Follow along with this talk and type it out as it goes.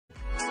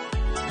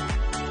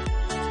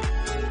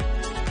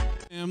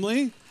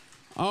family.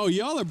 Oh,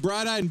 y'all are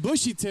bright-eyed and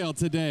bushy-tailed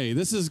today.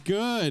 This is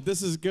good.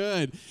 This is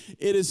good.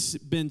 It has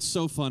been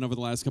so fun over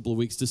the last couple of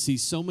weeks to see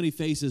so many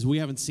faces we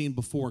haven't seen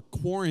before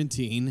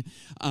quarantine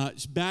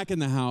back in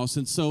the house.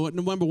 And so,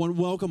 number one,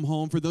 welcome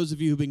home. For those of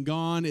you who've been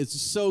gone,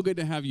 it's so good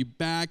to have you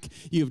back.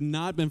 You have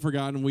not been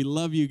forgotten. We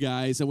love you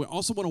guys. And we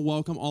also want to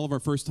welcome all of our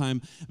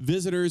first-time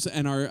visitors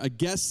and our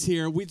guests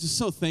here. We're just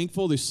so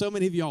thankful. There's so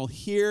many of y'all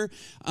here.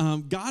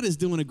 God is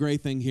doing a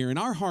great thing here. And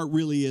our heart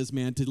really is,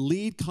 man, to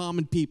lead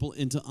common people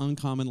into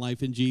uncommon life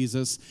in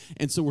Jesus.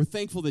 And so we're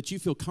thankful that you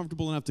feel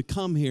comfortable enough to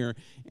come here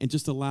and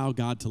just allow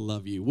God to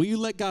love you. Will you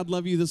let God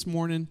love you this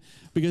morning?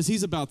 Because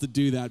he's about to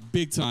do that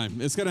big time.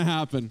 It's going to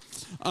happen.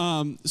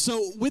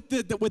 So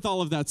with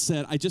all of that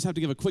said, I just have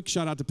to give a quick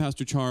shout out to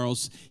Pastor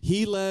Charles.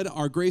 He led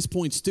our Grace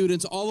Point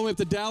students all the way up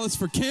to Dallas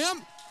for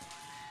camp.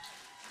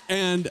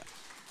 And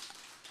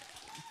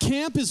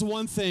camp is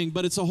one thing,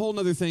 but it's a whole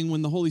other thing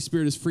when the Holy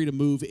Spirit is free to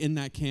move in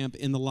that camp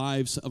in the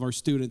lives of our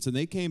students. And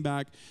they came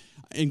back,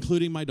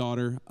 including my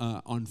daughter,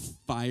 on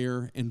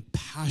fire and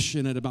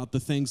passionate about the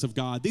things of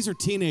God. These are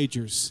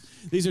teenagers.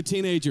 These are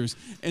teenagers.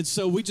 And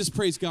so we just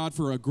praise God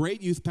for a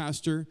great youth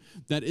pastor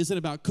that isn't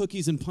about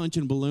cookies and punch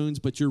and balloons,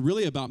 but you're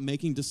really about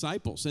making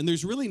disciples. And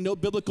there's really no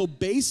biblical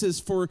basis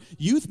for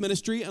youth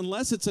ministry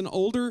unless it's an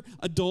older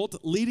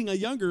adult leading a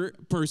younger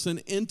person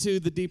into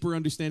the deeper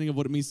understanding of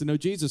what it means to know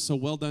Jesus. So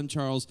well done,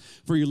 Charles,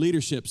 for your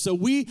leadership. So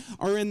we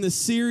are in this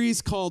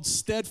series called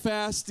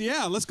Steadfast.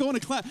 Yeah, let's go in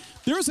a clap.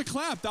 There's a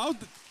clap.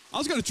 I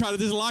was going to try to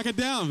just lock it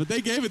down, but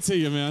they gave it to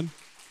you, man.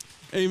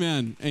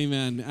 Amen.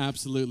 Amen.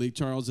 Absolutely.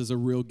 Charles is a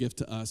real gift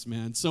to us,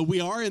 man. So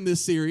we are in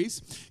this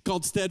series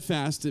called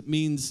Steadfast. It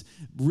means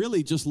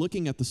really just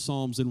looking at the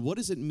Psalms and what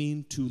does it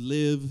mean to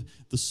live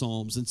the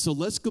Psalms. And so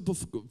let's go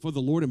before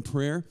the Lord in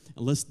prayer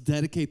and let's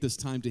dedicate this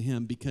time to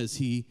him because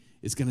he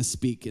is going to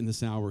speak in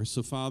this hour.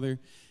 So Father,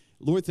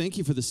 Lord, thank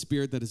you for the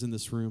spirit that is in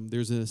this room.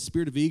 There's a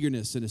spirit of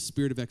eagerness and a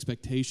spirit of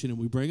expectation, and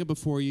we bring it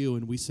before you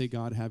and we say,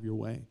 God, have your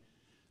way.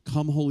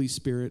 Come, Holy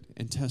Spirit,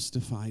 and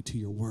testify to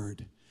your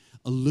word.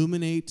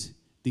 Illuminate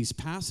these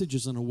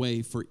passages in a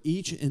way for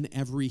each and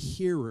every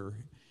hearer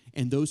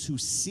and those who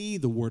see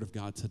the word of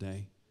God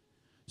today,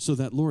 so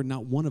that, Lord,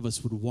 not one of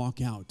us would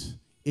walk out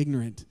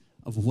ignorant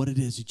of what it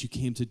is that you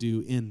came to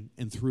do in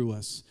and through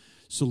us.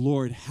 So,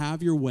 Lord,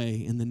 have your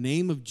way. In the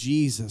name of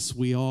Jesus,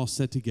 we all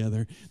said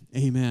together,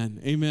 amen.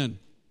 Amen.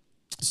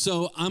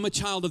 So I'm a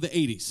child of the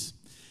 80s.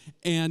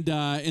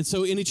 And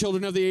so any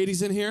children of the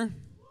 80s in here?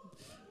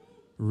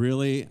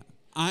 Really?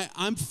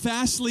 I'm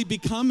quickly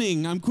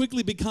becoming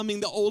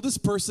the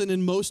oldest person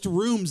in most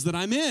rooms that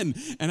I'm in,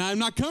 and I'm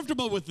not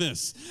comfortable with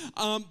this.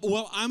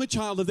 Well, I'm a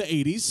child of the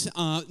 80s,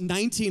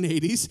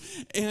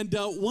 1980s, and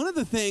one of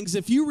the things,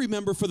 if you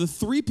remember, for the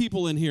three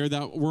people in here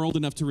that were old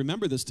enough to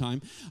remember this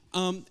time,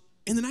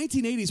 in the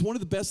 1980s, one of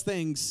the best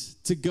things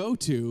to go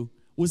to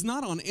was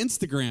not on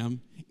Instagram,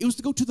 it was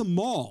to go to the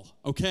mall,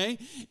 okay?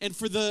 And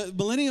for the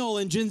millennial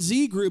and Gen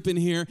Z group in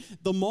here,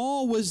 the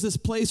mall was this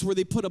place where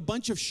they put a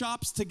bunch of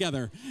shops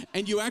together,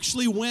 and you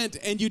actually went,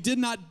 and you did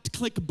not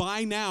click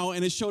buy now,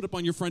 and it showed up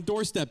on your front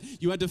doorstep.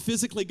 You had to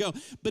physically go.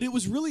 But it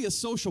was really a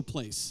social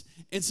place.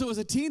 And so as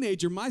a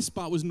teenager, my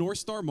spot was North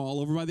Star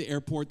Mall over by the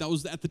airport. That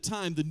was, at the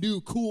time, the new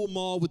cool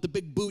mall with the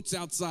big boots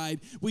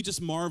outside. We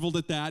just marveled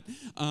at that.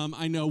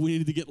 I know we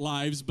needed to get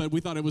lives, but we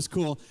thought it was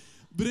cool.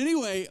 But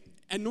anyway,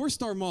 at North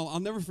Star Mall, I'll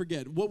never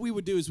forget, what we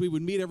would do is we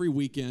would meet every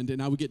weekend, and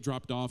I would get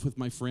dropped off with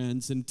my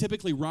friends, and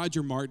typically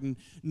Roger Martin,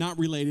 not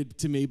related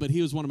to me, but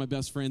he was one of my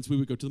best friends, we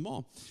would go to the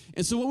mall.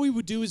 And so what we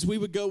would do is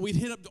we'd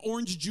hit up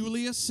Orange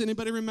Julius.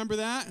 Anybody remember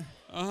that?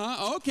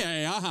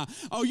 Okay,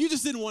 Oh, you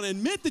just didn't want to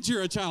admit that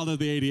you're a child of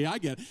the 80s. I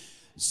get it.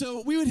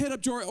 So we would hit up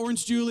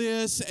Orange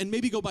Julius and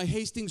maybe go by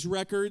Hastings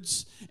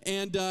Records.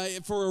 And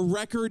for a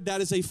record,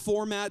 that is a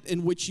format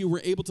in which you were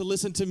able to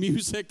listen to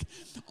music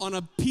on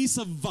a piece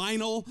of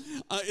vinyl.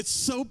 It's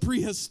so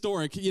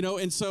prehistoric, you know.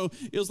 And so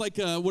it was like,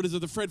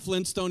 the Fred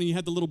Flintstone, and you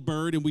had the little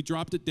bird, and we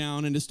dropped it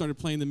down, and it started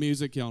playing the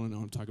music. Y'all don't know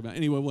what I'm talking about.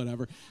 Anyway,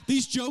 whatever.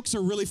 These jokes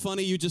are really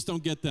funny. You just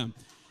don't get them.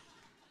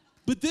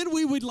 But then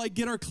we would,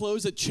 get our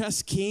clothes at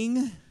Chess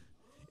King.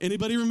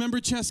 Anybody remember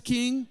Chess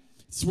King?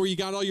 It's where you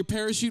got all your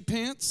parachute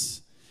pants.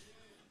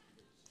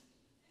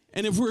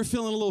 And if we were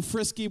feeling a little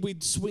frisky,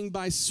 we'd swing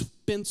by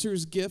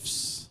Spencer's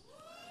Gifts.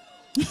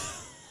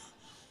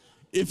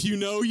 If you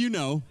know, you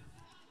know.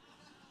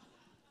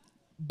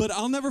 But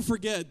I'll never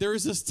forget, there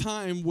was this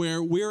time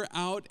where we're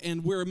out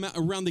and we're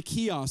around the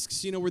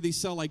kiosks, you know, where they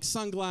sell like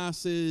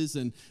sunglasses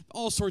and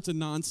all sorts of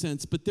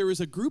nonsense. But there was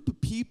a group of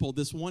people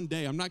this one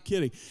day, I'm not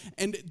kidding,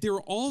 and they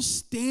were all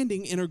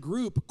standing in a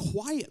group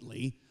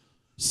quietly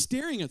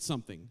staring at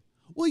something.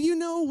 Well, you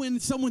know when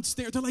someone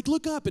stares, they're like,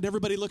 look up, and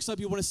everybody looks up,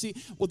 you want to see.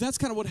 Well, that's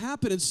kind of what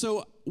happened. And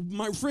so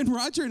my friend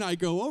Roger and I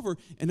go over,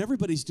 and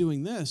everybody's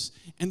doing this,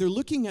 and they're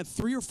looking at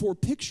 3 or 4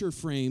 picture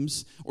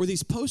frames or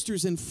these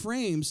posters in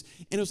frames,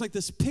 and it was like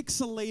this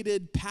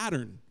pixelated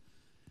pattern.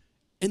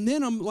 And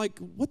then I'm like,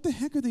 what the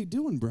heck are they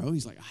doing, bro?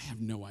 He's like, I have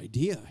no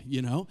idea,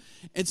 you know?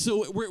 And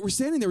so we're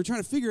standing there, we're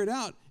trying to figure it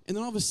out, and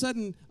then all of a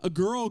sudden, a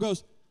girl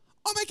goes,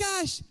 oh my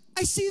gosh,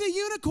 I see the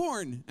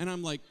unicorn. And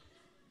I'm like,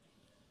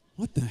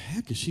 what the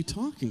heck is she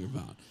talking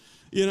about?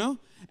 You know?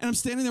 And I'm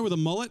standing there with a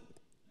mullet.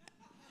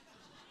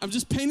 I'm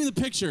just painting the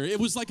picture. It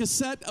was like a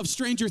set of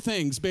Stranger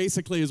Things,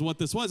 basically, is what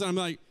this was. And I'm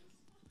like,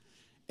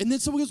 and then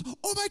someone goes,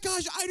 oh my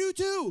gosh, I do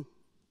too.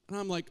 And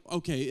I'm like,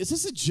 okay, is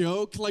this a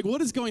joke? Like, what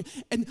is going?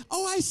 And,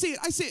 oh, I see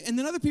it. And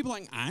then other people are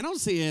like, I don't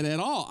see it at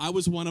all. I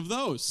was one of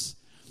those.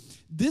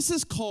 This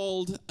is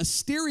called a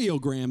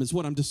stereogram, is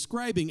what I'm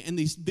describing. And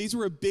these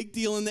were a big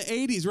deal in the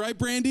 80s, right,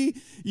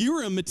 Brandy? You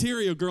were a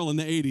material girl in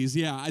the 80s,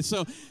 yeah.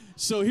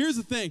 So here's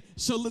the thing.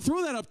 So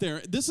throw that up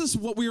there. This is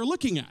what we were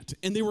looking at.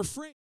 And they were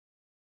framed.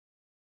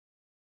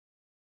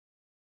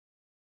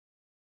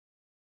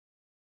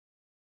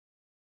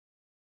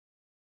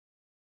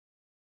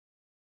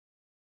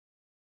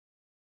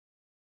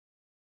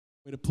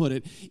 Way to put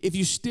it. If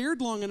you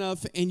stared long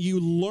enough and you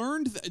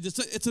learned,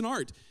 it's an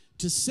art,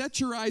 to set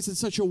your eyes in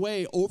such a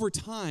way over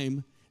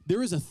time,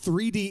 there is a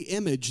 3D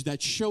image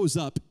that shows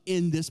up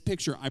in this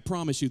picture. I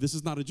promise you, this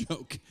is not a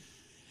joke.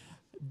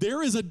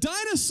 There is a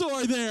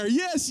dinosaur there.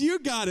 Yes, you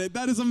got it.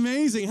 That is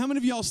amazing. How many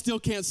of y'all still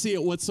can't see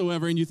it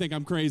whatsoever and you think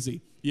I'm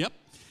crazy? Yep,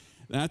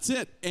 that's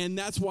it. And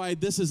that's why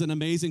this is an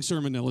amazing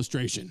sermon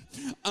illustration.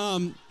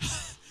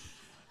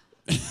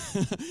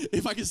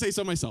 If I can say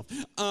so myself.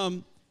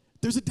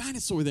 There's a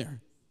dinosaur there.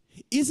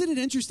 Isn't it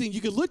interesting? You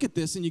could look at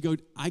this and you go,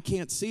 I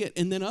can't see it.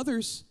 And then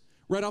others,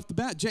 right off the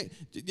bat,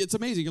 it's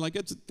amazing. You're like,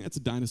 that's a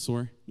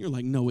dinosaur. You're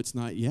like, no, it's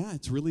not. Yeah,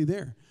 it's really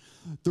there.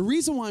 The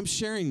reason why I'm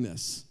sharing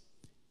this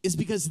is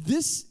because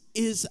this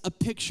is a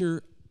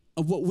picture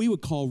of what we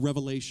would call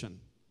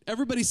revelation.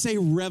 Everybody say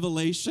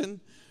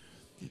revelation.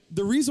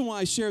 The reason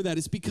why I share that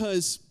is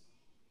because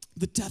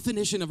the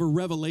definition of a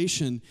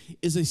revelation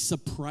is a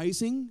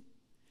surprising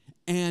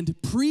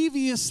and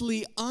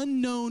previously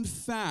unknown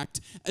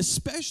fact,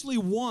 especially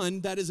one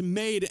that is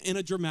made in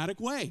a dramatic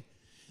way.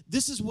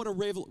 This is what a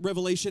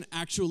revelation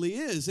actually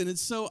is. And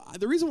so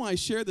the reason why I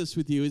share this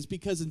with you is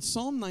because in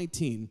Psalm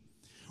 19,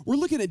 we're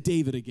looking at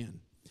David again.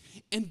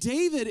 And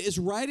David is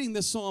writing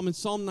this psalm in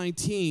Psalm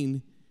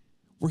 19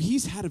 where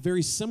he's had a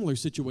very similar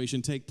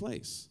situation take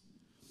place.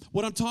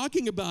 What I'm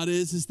talking about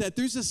is that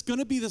there's going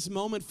to be this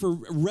moment for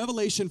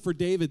revelation for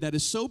David that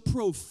is so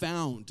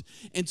profound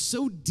and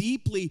so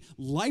deeply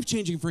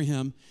life-changing for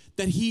him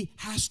that he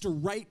has to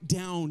write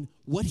down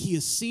what he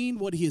has seen,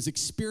 what he has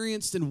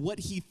experienced, and what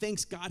he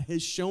thinks God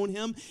has shown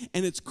him,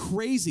 and it's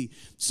crazy.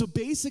 So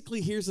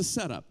basically, here's the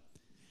setup.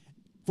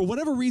 For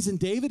whatever reason,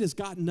 David has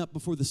gotten up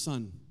before the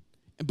sun.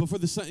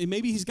 And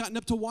maybe he's gotten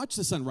up to watch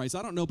the sunrise.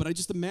 I don't know, but I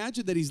just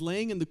imagine that he's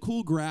laying in the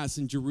cool grass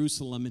in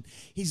Jerusalem, and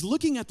he's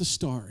looking at the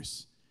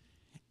stars.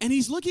 And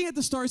he's looking at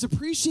the stars,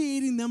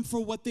 appreciating them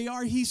for what they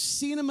are. He's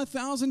seen them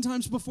 1,000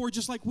 times before,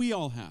 just like we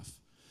all have.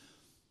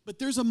 But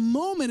there's a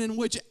moment in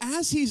which,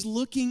 as he's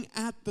looking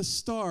at the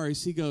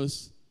stars, he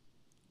goes,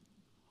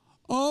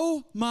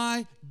 oh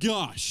my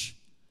gosh.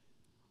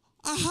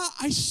 Aha,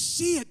 I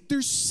see it.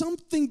 There's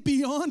something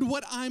beyond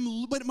what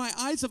my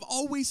eyes have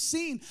always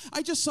seen.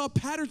 I just saw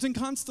patterns and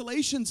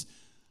constellations,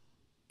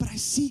 but I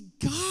see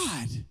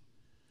God.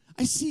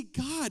 I see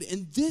God,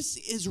 and this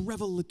is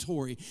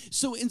revelatory.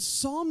 So in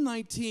Psalm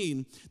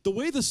 19, the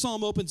way the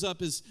psalm opens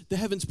up is the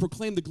heavens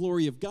proclaim the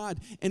glory of God.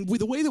 And with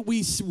the way that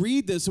we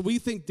read this, we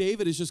think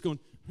David is just going,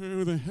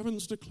 oh, the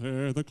heavens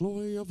declare the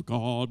glory of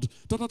God,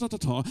 da, da, da, da,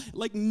 da.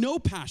 Like no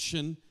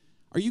passion.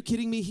 Are you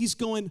kidding me? He's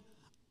going,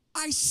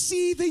 I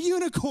see the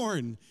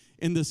unicorn.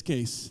 In this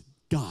case,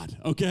 God,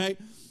 okay?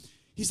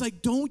 He's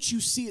like, don't you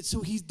see it?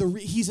 So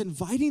he's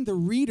inviting the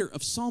reader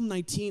of Psalm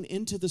 19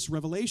 into this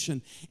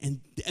revelation.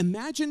 And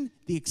imagine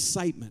the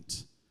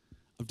excitement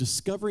of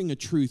discovering a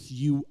truth.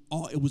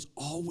 It was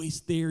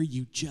always there.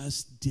 You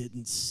just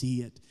didn't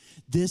see it.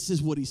 This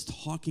is what he's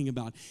talking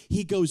about.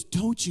 He goes,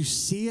 don't you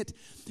see it?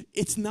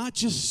 It's not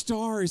just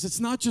stars. It's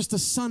not just a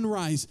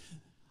sunrise.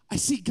 I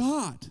see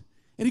God.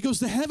 And he goes,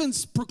 the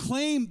heavens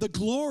proclaim the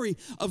glory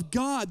of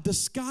God. The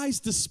skies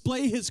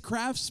display his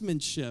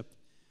craftsmanship.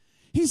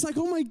 He's like,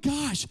 oh my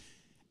gosh,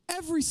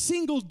 every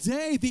single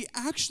day they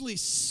actually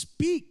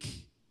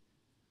speak.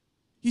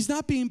 He's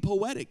not being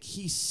poetic.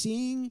 He's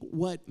seeing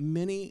what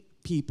many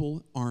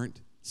people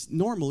aren't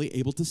normally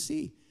able to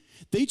see.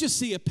 They just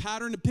see a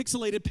pattern, a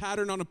pixelated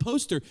pattern on a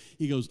poster.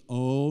 He goes,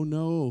 oh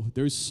no,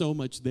 there's so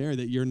much there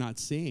that you're not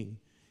seeing.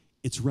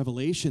 It's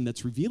revelation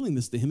that's revealing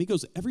this to him. He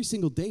goes, every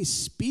single day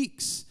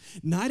speaks.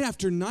 Night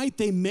after night,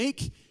 they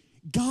make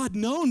God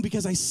known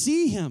because I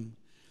see him.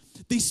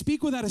 They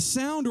speak without a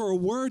sound or a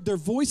word. Their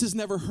voice is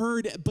never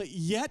heard, but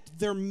yet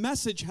their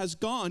message has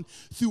gone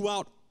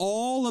throughout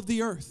all of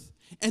the earth,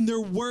 and their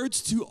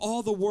words to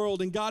all the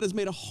world. And God has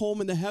made a home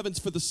in the heavens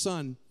for the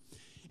sun.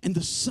 And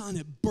the sun,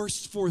 it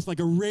bursts forth like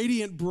a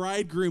radiant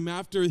bridegroom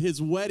after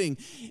his wedding.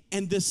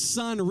 And the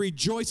sun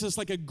rejoices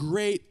like a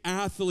great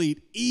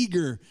athlete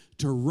eager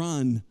to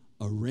run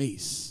a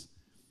race.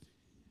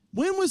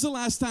 When was the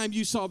last time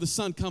you saw the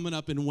sun coming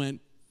up and went,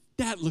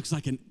 that looks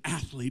like an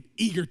athlete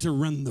eager to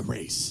run the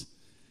race?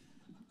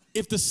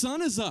 If the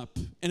sun is up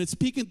and it's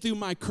peeking through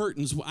my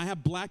curtains, I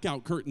have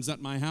blackout curtains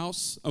at my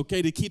house,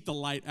 okay, to keep the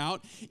light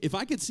out. If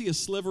I could see a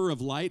sliver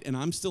of light and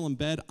I'm still in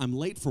bed, I'm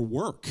late for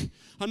work.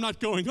 I'm not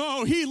going,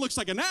 oh, he looks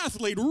like an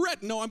athlete.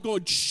 No, I'm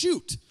going,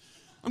 shoot,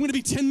 I'm going to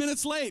be 10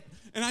 minutes late.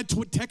 And I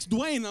text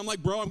Dwayne, and I'm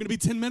like, bro, I'm going to be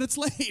 10 minutes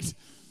late.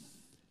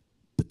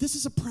 But this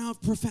is a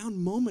profound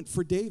moment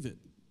for David,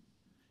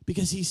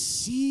 because he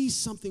sees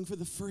something for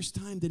the first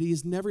time that he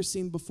has never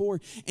seen before,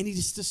 and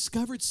he's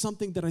discovered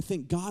something that I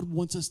think God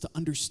wants us to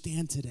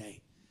understand today.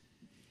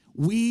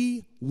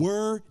 We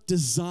were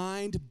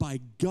designed by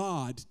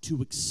God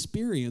to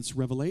experience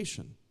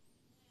revelation.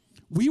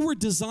 We were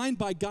designed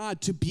by God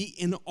to be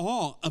in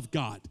awe of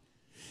God.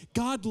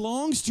 God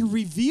longs to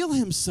reveal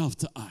himself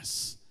to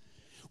us.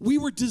 We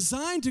were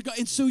designed to go,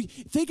 and so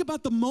think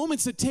about the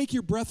moments that take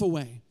your breath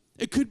away.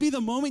 It could be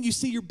the moment you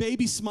see your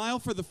baby smile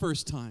for the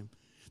first time.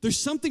 There's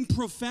something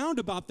profound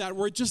about that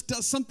where it just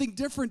does something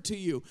different to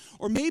you.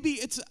 Or maybe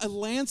it's a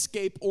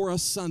landscape or a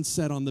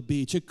sunset on the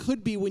beach. It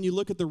could be when you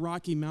look at the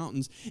Rocky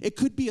Mountains. It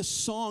could be a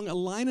song, a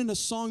line in a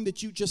song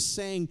that you just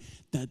sang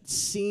that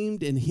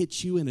seemed and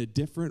hit you in a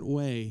different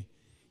way.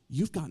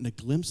 You've gotten a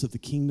glimpse of the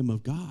kingdom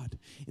of God.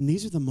 And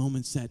these are the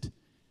moments that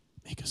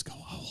make us go,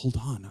 oh, hold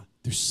on.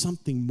 There's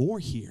something more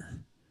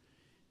here.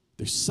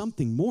 There's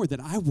something more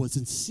that I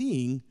wasn't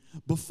seeing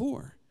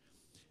before.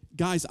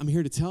 Guys, I'm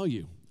here to tell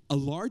you, a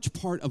large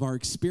part of our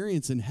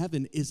experience in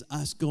heaven is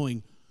us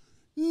going,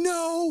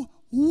 no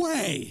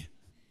way.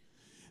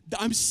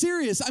 I'm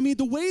serious. I mean,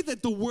 the way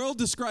that the world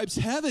describes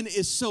heaven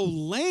is so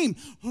lame.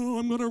 Oh,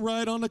 I'm going to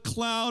ride on a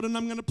cloud and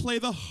I'm going to play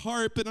the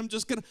harp and I'm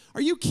just going to.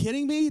 Are you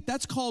kidding me?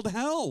 That's called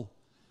hell.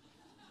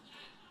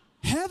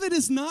 Heaven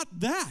is not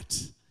that.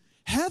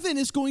 Heaven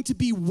is going to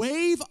be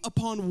wave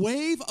upon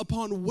wave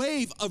upon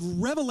wave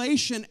of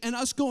revelation and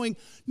us going,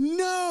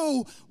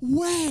 no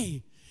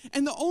way.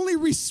 And the only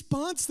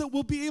response that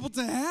we'll be able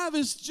to have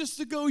is just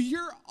to go,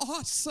 you're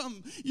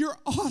awesome. You're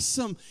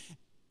awesome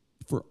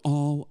for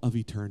all of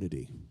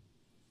eternity.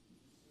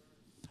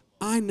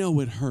 I know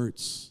it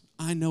hurts.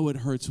 I know it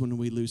hurts when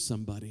we lose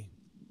somebody.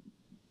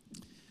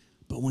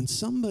 But when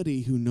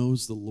somebody who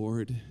knows the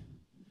Lord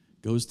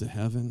goes to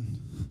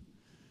heaven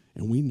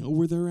and we know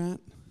where they're at,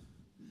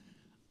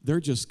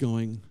 they're just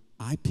going,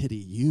 I pity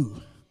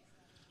you.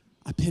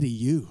 I pity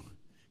you.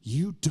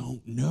 You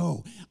don't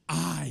know.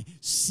 I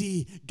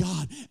see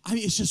God. I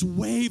mean, it's just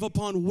wave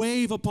upon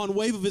wave upon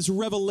wave of his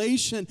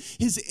revelation,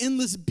 his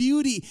endless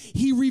beauty.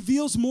 He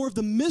reveals more of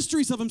the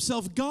mysteries of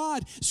himself.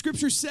 God,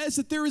 Scripture says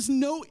that there is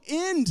no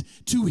end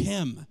to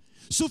him.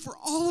 So for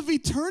all of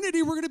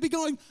eternity, we're going to be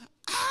going,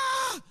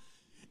 ah!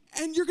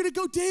 And you're going to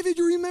go, David,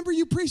 you remember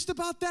you preached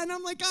about that? And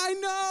I'm like, I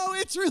know,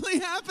 it's really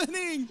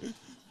happening.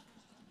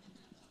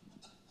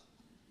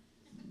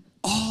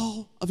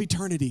 All of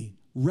eternity,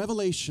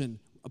 revelation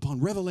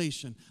upon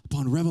revelation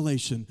upon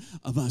revelation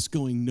of us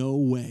going, no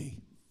way.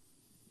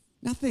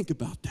 Now think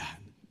about that.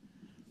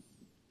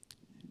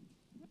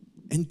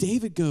 And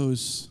David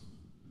goes,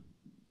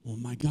 oh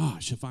my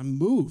gosh, if I'm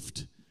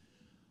moved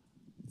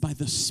by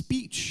the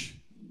speech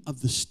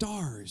of the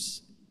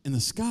stars in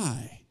the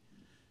sky,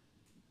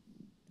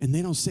 and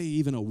they don't say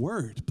even a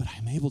word, but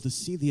I'm able to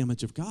see the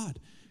image of God,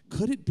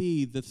 could it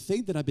be the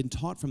thing that I've been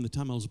taught from the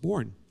time I was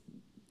born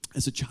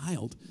as a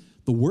child,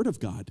 the Word of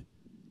God,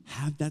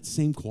 have that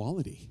same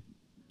quality?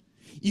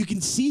 You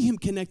can see him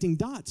connecting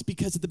dots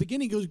because at the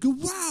beginning he goes,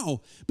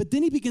 wow, but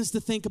then he begins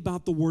to think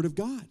about the Word of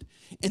God.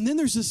 And then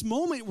there's this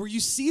moment where you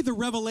see the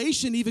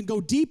revelation even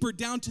go deeper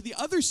down to the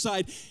other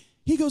side.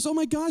 He goes, oh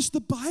my gosh, the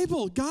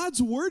Bible,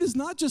 God's Word is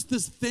not just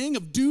this thing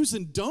of do's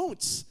and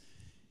don'ts.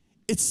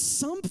 It's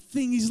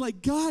something, he's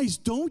like, guys,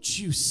 don't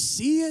you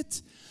see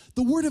it?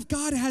 The Word of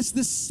God has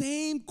the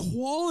same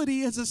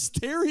quality as a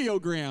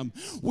stereogram,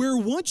 where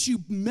once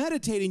you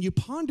meditate and you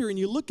ponder and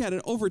you look at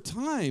it over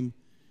time,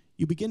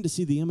 you begin to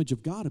see the image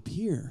of God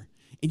appear.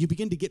 And you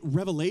begin to get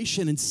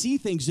revelation and see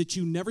things that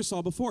you never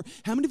saw before.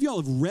 How many of y'all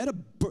have read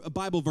a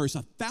Bible verse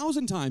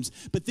 1,000 times,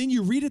 but then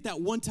you read it that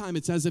one time,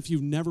 it's as if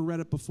you've never read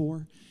it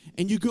before?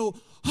 And you go,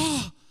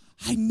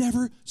 I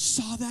never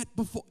saw that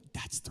before.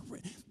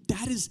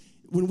 That is,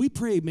 when we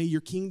pray, may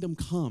your kingdom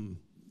come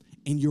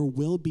and your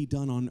will be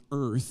done on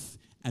earth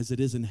as it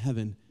is in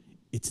heaven,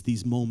 it's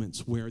these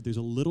moments where there's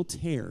a little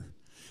tear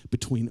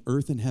between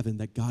earth and heaven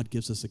that God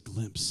gives us a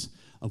glimpse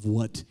of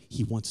what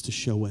he wants to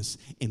show us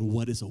and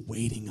what is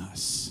awaiting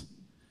us.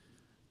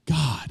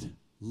 God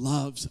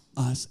loves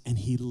us and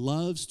he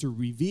loves to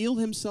reveal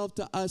himself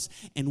to us,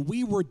 and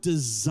we were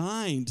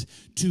designed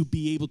to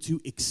be able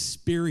to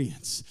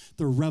experience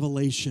the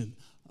revelation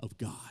of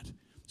God.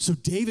 So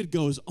David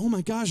goes, oh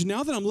my gosh,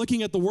 now that I'm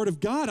looking at the Word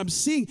of God, I'm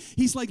seeing,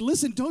 he's like,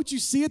 listen, don't you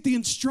see it? The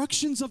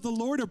instructions of the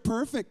Lord are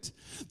perfect.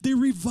 They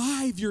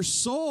revive your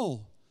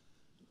soul.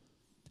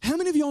 How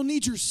many of y'all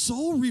need your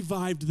soul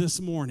revived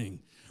this morning?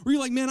 Where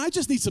you're like, man, I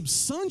just need some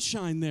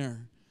sunshine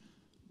there.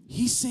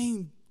 He's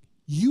saying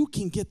you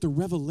can get the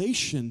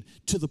revelation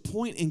to the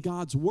point in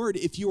God's Word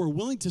if you are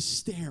willing to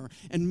stare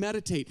and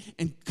meditate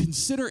and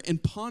consider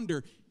and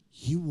ponder,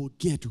 you will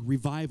get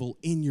revival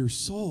in your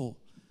soul.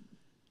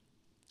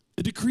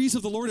 The decrees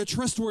of the Lord are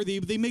trustworthy.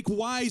 They make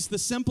wise the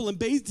simple. And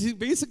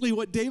basically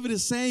what David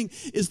is saying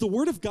is the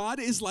word of God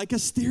is like a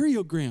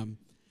stereogram.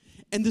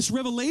 And this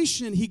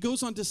revelation, he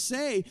goes on to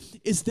say,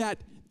 is that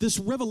this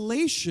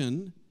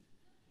revelation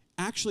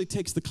actually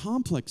takes the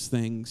complex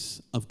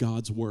things of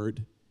God's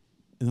word,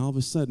 and all of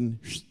a sudden,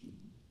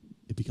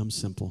 it becomes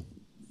simple.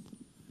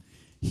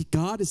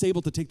 God is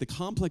able to take the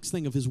complex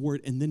thing of his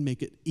word and then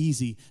make it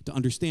easy to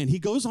understand. He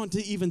goes on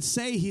to even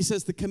say, he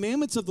says, the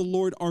commandments of the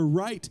Lord are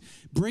right,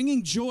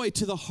 bringing joy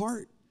to the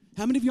heart.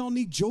 How many of y'all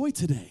need joy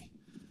today?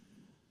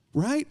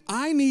 Right?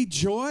 I need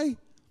joy.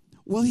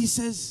 Well, he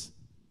says,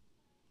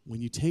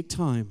 when you take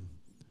time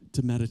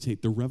to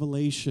meditate, the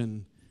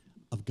revelation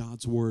of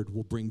God's word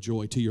will bring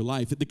joy to your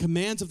life. The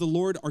commands of the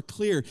Lord are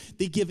clear.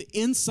 They give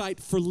insight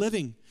for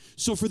living.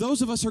 So for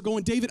those of us who are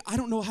going, David, I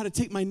don't know how to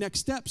take my next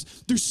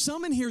steps. There's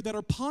some in here that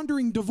are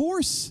pondering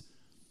divorce.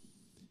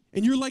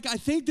 And you're like, I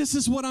think this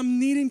is what I'm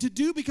needing to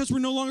do because we're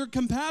no longer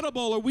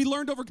compatible, or we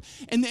learned over.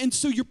 And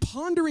so you're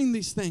pondering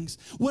these things.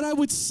 What I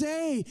would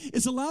say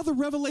is allow the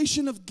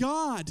revelation of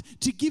God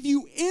to give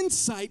you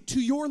insight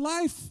to your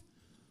life,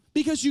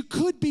 because you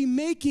could be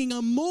making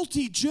a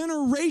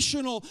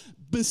multi-generational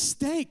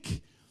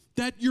mistake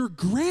that your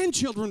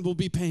grandchildren will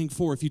be paying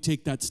for if you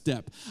take that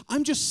step.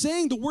 I'm just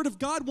saying the Word of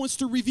God wants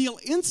to reveal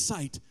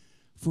insight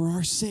for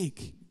our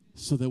sake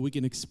so that we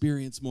can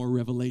experience more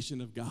revelation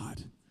of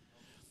God.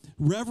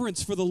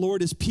 Reverence for the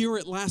Lord is pure,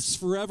 it lasts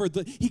forever.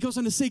 He goes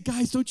on to say,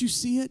 guys, don't you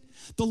see it?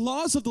 The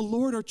laws of the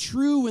Lord are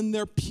true and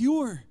they're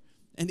pure,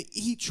 and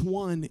each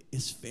one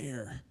is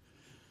fair.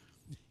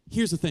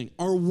 Here's the thing.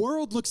 Our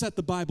world looks at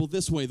the Bible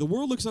this way. The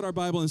world looks at our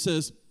Bible and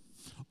says,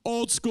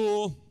 old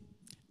school,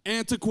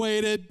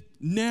 antiquated,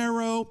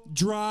 narrow,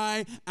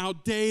 dry,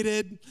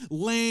 outdated,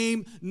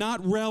 lame,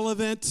 not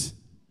relevant.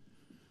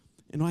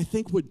 And I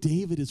think what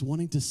David is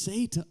wanting to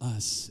say to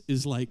us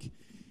is like,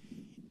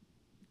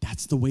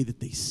 that's the way that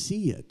they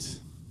see it.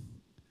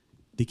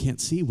 They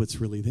can't see what's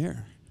really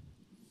there.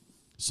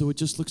 So it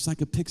just looks like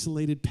a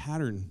pixelated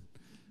pattern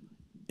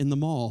in the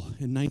mall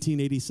in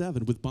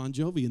 1987 with Bon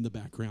Jovi in the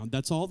background.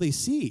 That's all they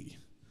see.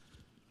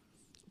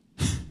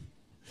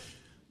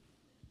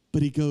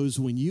 But he goes,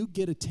 when you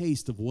get a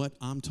taste of what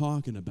I'm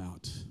talking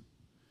about,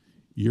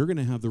 you're going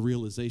to have the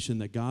realization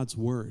that God's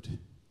word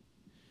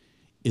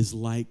is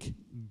like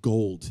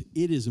gold.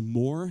 It is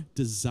more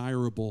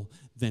desirable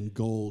than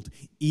gold,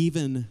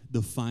 even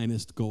the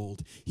finest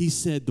gold. He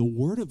said the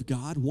word of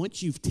God,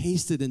 once you've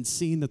tasted and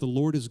seen that the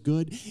Lord is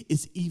good,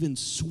 is even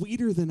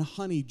sweeter than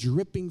honey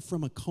dripping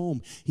from a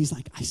comb. He's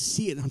like, I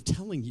see it, and I'm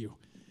telling you.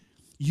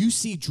 You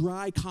see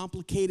dry,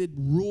 complicated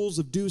rules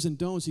of do's and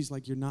don'ts. He's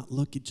like, you're not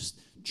looking.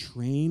 Just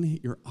train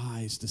your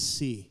eyes to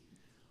see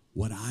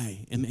what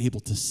I am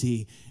able to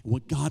see,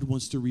 what God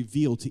wants to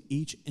reveal to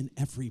each and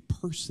every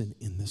person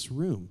in this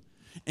room.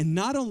 And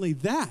not only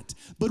that,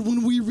 but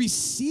when we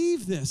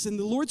receive this and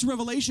the Lord's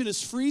revelation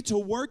is free to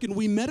work and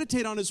we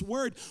meditate on his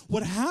word,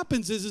 what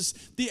happens is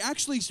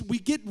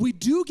we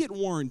do get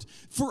warned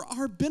for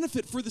our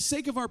benefit, for the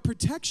sake of our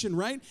protection,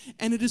 right?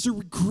 And it is a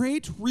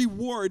great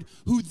reward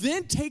who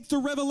then take the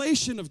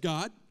revelation of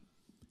God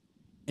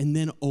and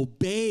then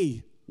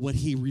obey what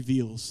he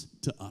reveals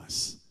to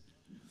us.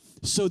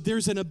 So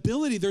there's an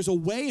ability, there's a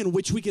way in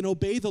which we can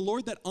obey the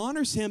Lord that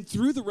honors him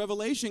through the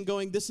revelation,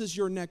 going, this is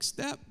your next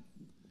step.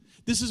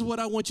 This is what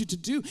I want you to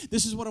do.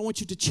 This is what I want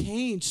you to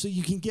change so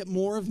you can get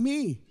more of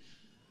me.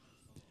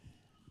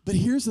 But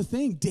here's the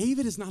thing.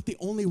 David is not the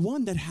only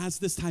one that has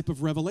this type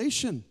of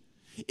revelation.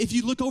 If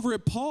you look over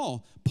at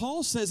Paul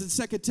says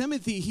in 2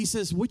 Timothy, he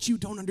says, what you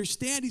don't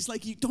understand, he's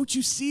like, don't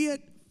you see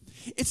it?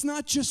 It's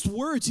not just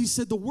words. He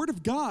said the word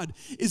of God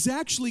is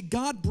actually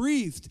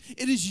God-breathed.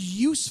 It is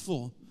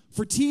useful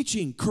for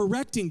teaching,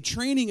 correcting,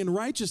 training in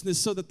righteousness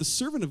so that the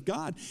servant of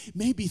God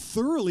may be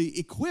thoroughly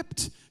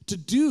equipped to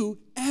do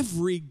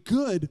every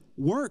good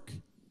work.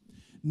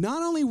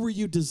 Not only were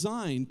you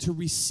designed to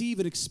receive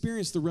and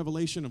experience the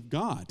revelation of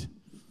God,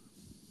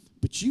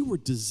 but you were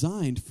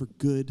designed for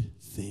good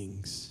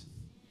things.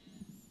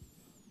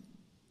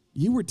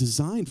 You were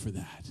designed for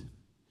that.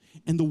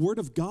 And the Word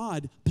of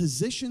God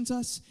positions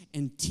us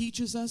and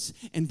teaches us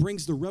and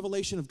brings the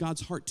revelation of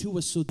God's heart to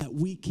us so that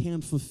we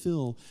can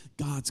fulfill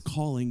God's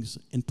callings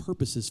and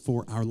purposes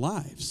for our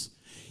lives.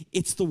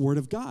 It's the Word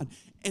of God.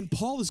 And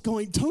Paul is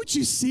going, don't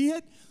you see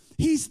it?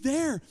 He's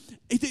there.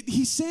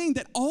 He's saying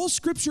that all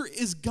Scripture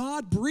is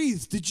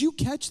God-breathed. Did you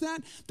catch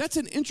that? That's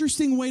an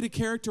interesting way to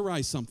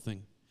characterize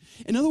something.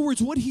 In other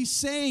words, what he's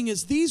saying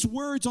is these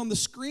words on the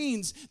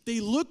screens,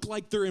 they look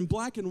like they're in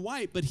black and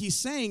white, but he's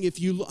saying if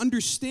you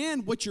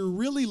understand what you're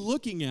really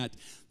looking at,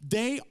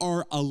 they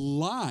are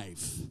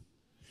alive.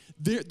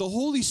 The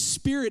Holy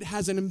Spirit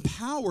has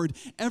empowered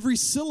every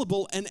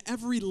syllable and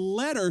every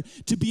letter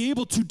to be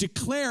able to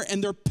declare,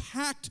 and they're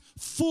packed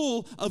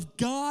full of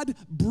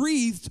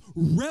God-breathed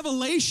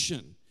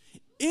revelation,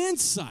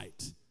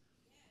 insight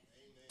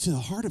to the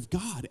heart of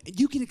God.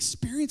 You can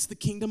experience the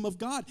kingdom of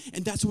God,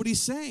 and that's what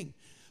he's saying.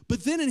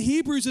 But then in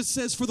Hebrews it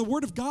says, for the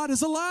word of God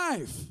is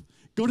alive.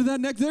 Go to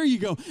that next, there you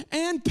go.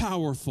 And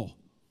powerful.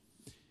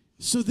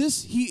 So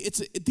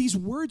these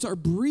words are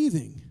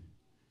breathing,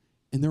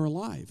 and they're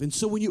alive. And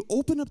so when you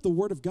open up the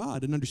Word of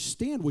God and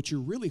understand what you're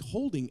really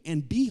holding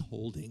and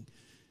beholding,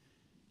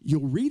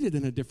 you'll read it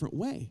in a different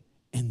way,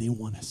 and they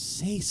want to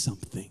say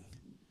something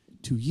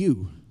to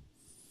you.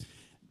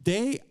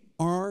 They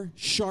are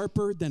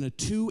sharper than a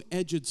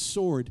two-edged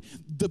sword.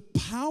 The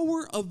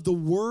power of the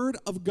Word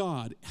of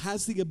God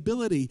has the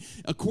ability,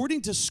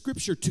 according to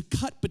Scripture, to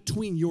cut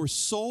between your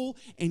soul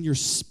and your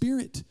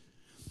spirit,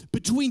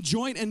 between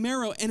joint and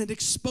marrow, and it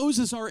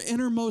exposes our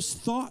innermost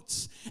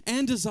thoughts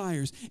and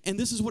desires. And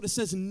this is what it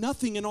says: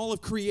 nothing in all of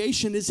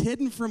creation is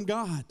hidden from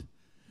God.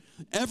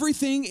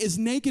 Everything is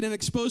naked and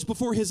exposed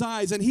before His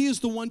eyes, and He is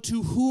the one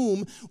to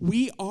whom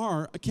we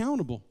are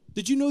accountable.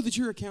 Did you know that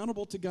you're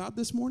accountable to God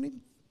this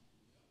morning?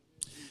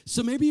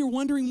 So maybe you're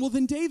wondering, well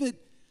then David,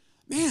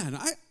 man,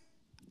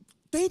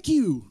 thank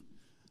you.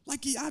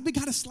 Like, I've been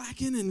kind of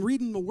slacking and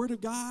reading the Word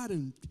of God,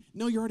 and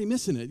no, you're already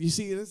missing it. You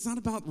see, it's not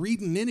about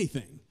reading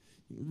anything.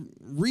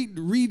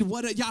 Read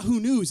what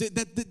Yahoo News.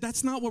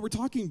 That's not what we're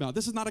talking about.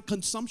 This is not a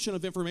consumption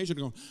of information.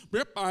 Going,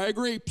 yep, I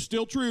agree,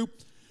 still true.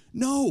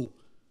 No,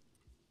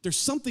 there's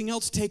something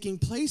else taking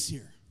place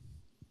here.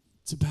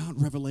 It's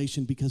about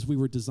revelation, because we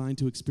were designed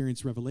to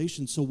experience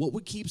revelation. So what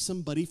would keep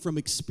somebody from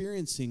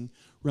experiencing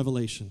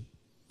revelation?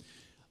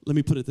 Let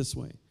me put it this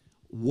way.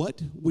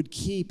 What would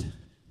keep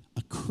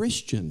a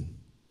Christian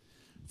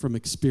from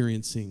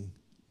experiencing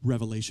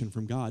revelation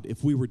from God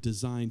if we were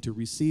designed to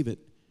receive it?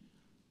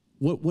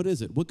 What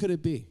is it? What could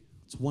it be?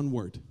 It's one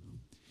word: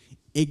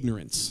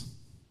 ignorance.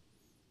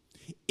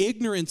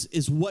 Ignorance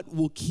is what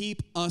will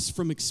keep us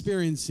from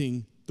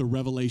experiencing the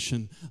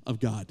revelation of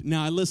God.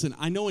 Now, listen,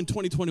 I know in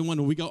 2021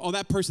 when we go, oh,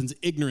 that person's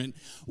ignorant,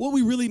 what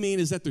we really mean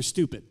is that they're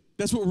stupid.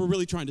 That's what we're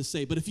really trying to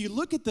say. But if you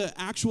look at the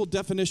actual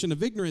definition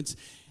of ignorance,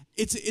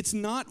 it's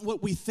not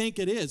what we think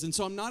it is. And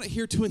so I'm not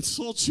here to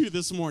insult you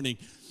this morning.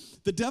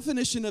 The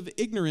definition of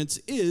ignorance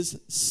is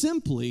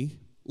simply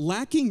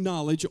lacking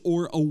knowledge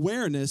or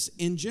awareness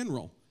in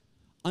general,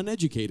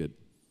 uneducated.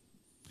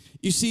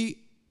 You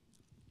see,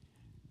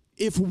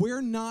 if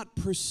we're not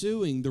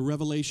pursuing the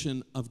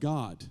revelation of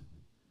God,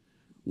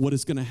 what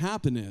is going to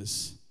happen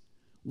is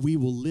we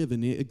will live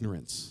in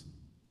ignorance.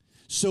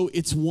 So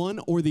it's one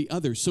or the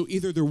other. So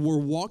either we're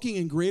walking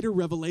in greater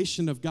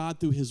revelation of God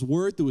through His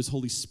Word, through His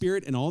Holy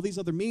Spirit, and all these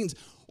other means,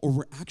 or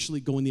we're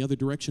actually going the other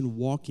direction,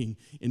 walking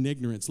in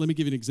ignorance. Let me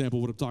give you an example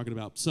of what I'm talking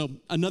about. So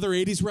another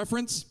 80s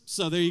reference.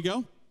 So there you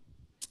go.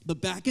 But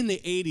back in the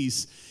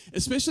 80s,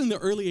 especially in the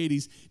early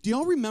 80s, do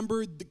y'all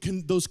remember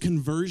those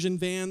conversion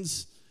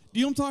vans? Do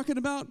you know what I'm talking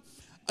about?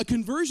 A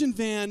conversion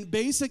van,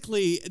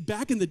 basically,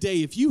 back in the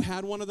day, if you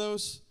had one of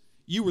those,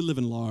 you were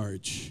living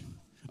large.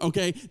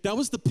 Okay, that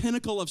was the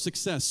pinnacle of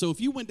success. So if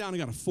you went down and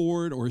got a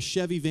Ford or a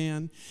Chevy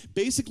van,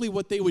 basically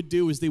what they would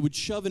do is they would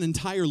shove an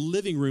entire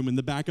living room in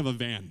the back of a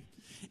van.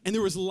 And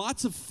there was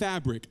lots of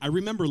fabric. I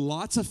remember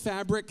lots of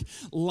fabric,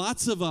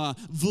 lots of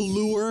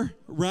velour,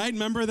 right?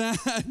 Remember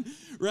that,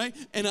 right?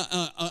 And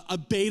a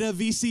Beta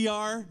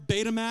VCR,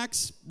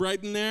 Betamax,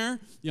 right in there.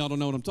 Y'all don't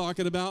know what I'm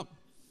talking about.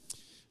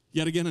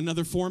 Yet again,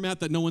 another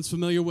format that no one's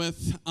familiar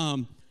with.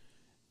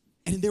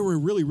 And they were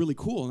really, really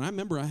cool. And I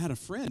remember I had a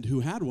friend who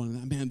had one.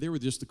 And man, they were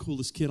just the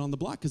coolest kid on the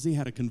block because he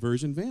had a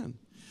conversion van.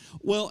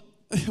 Well,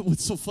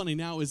 what's so funny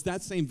now is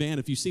that same van,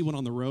 if you see one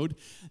on the road,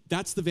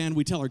 that's the van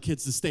we tell our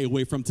kids to stay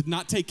away from, to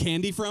not take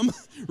candy from,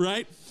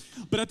 right?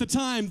 But at the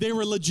time, they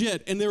were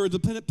legit, and they were the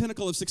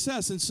pinnacle of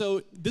success. And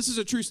so this is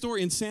a true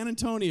story. In San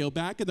Antonio,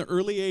 back in the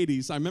early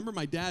 80s, I remember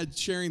my dad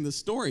sharing this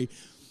story.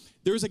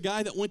 There was a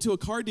guy that went to a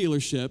car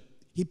dealership.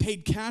 He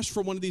paid cash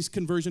for one of these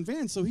conversion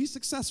vans, so he's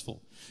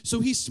successful. So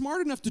he's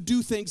smart enough to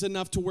do things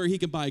enough to where he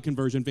can buy a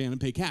conversion van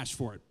and pay cash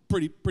for it.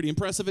 Pretty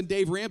impressive, and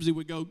Dave Ramsey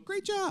would go,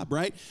 great job,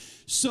 right?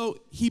 So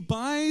he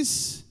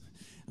buys,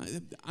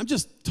 I'm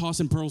just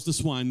tossing pearls to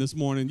swine this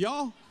morning,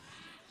 y'all.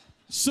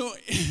 So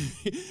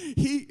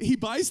he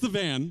buys the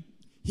van.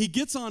 He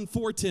gets on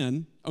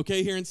 410,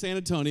 okay, here in San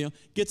Antonio,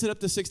 gets it up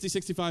to 60,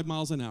 65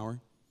 miles an hour,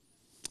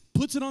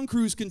 puts it on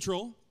cruise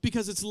control,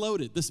 because it's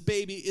loaded. This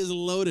baby is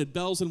loaded,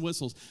 bells and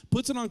whistles.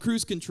 Puts it on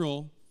cruise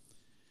control,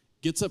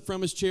 gets up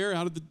from his chair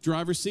out of the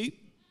driver's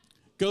seat,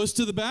 goes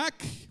to the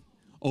back,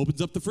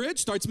 opens up the fridge,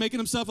 starts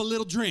making himself a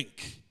little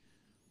drink.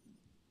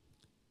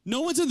 No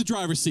one's in the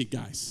driver's seat,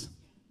 guys.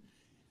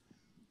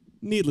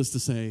 Needless to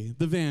say,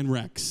 the van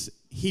wrecks.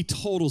 He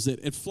totals it.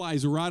 It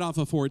flies right off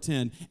of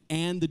 410,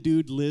 and the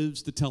dude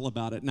lives to tell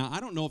about it. Now, I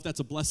don't know if that's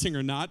a blessing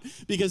or not,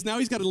 because now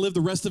he's got to live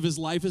the rest of his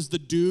life as the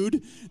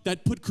dude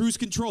that put cruise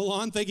control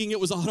on thinking it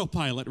was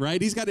autopilot,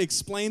 right? He's got to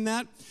explain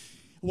that.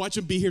 Watch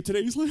him be here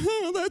today. He's like,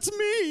 oh, that's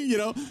me, you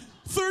know.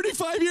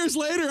 35 years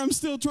later, I'm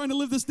still trying to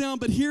live this down.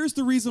 But here's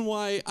the reason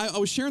why. I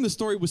was sharing the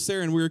story with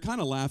Sarah, and we were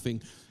kind of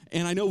laughing.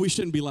 And I know we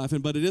shouldn't be laughing,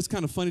 but it is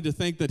kind of funny to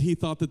think that he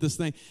thought that this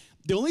thing,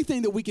 the only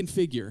thing that we can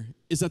figure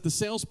is that the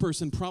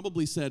salesperson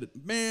probably said,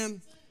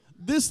 man,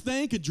 this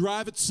thing could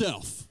drive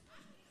itself,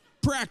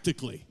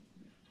 practically.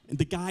 And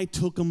the guy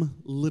took him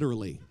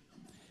literally.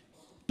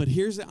 But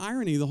here's the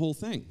irony of the whole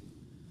thing.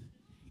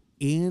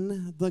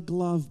 in the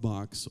glove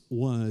box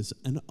was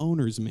an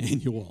owner's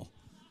manual.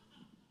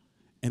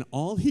 And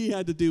all he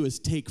had to do is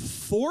take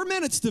 4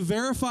 minutes to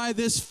verify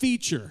this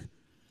feature.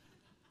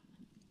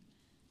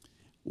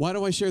 Why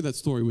do I share that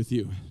story with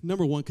you?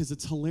 Number one, because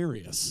it's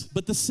hilarious.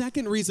 But the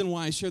second reason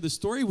why I share the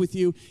story with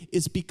you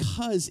is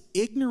because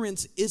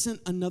ignorance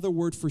isn't another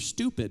word for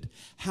stupid.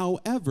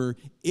 However,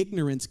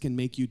 ignorance can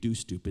make you do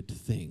stupid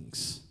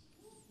things.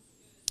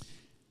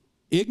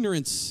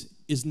 Ignorance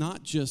is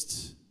not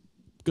just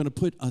going to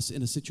put us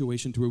in a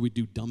situation to where we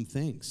do dumb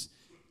things.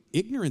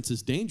 Ignorance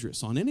is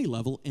dangerous on any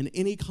level, in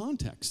any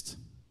context.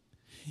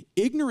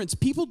 Ignorance,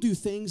 people do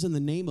things in the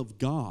name of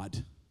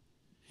God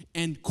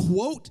and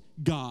quote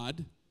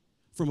God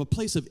from a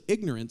place of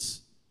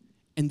ignorance,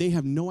 and they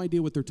have no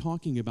idea what they're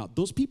talking about.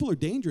 Those people are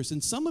dangerous.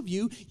 And some of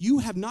you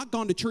have not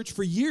gone to church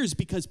for years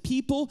because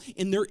people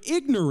in their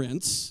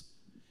ignorance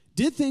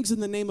did things in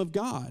the name of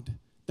God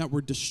that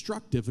were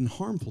destructive and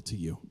harmful to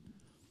you.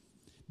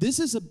 This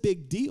is a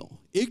big deal.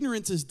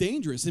 Ignorance is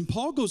dangerous. And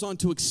Paul goes on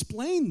to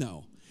explain,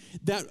 though,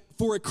 that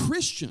for a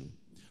Christian,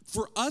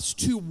 for us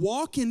to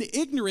walk in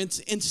ignorance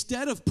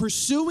instead of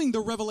pursuing the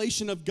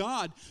revelation of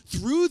God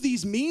through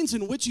these means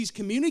in which he's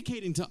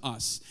communicating to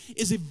us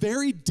is a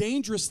very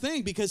dangerous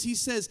thing, because he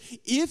says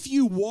if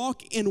you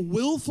walk in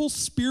willful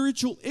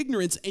spiritual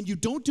ignorance and you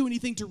don't do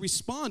anything to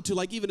respond to,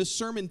 like even a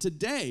sermon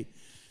today,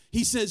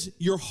 he says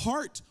your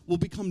heart will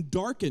become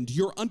darkened,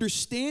 your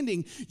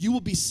understanding, you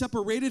will be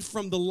separated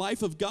from the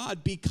life of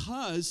God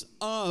because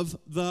of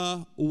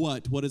the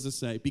what? What does it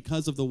say?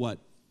 Because of the what?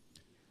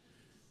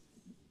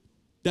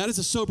 That is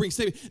a sobering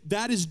statement.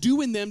 That is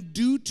due in them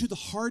due to the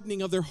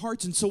hardening of their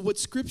hearts. And so what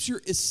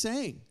Scripture is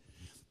saying,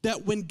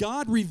 that when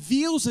God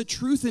reveals a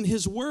truth in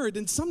his word,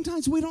 and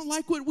sometimes we don't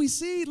like what we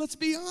see, let's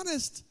be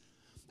honest.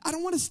 I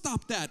don't want to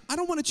stop that. I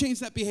don't want to change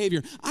that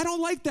behavior. I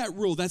don't like that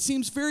rule. That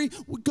seems very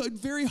good,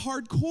 very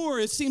hardcore.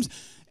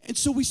 And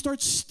so we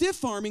start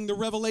stiff-arming the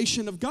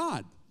revelation of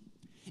God.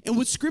 And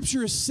what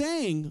Scripture is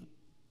saying,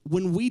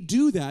 when we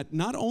do that,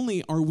 not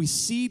only are we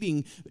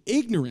seeding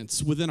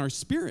ignorance within our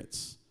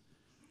spirits,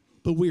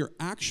 but we are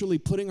actually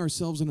putting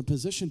ourselves in a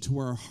position to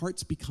where our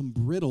hearts become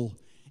brittle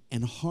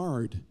and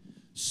hard.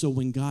 So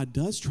when God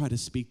does try to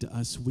speak to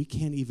us, we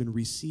can't even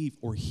receive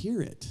or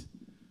hear it.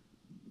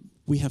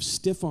 We have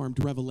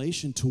stiff-armed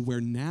revelation to where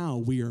now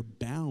we are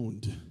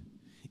bound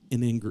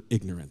in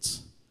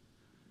ignorance.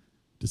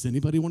 Does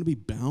anybody want to be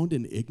bound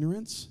in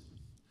ignorance?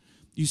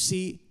 You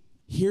see,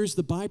 here's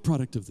the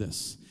byproduct of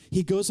this.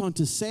 He goes on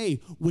to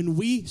say, when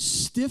we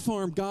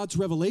stiff-arm God's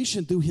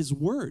revelation through his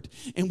word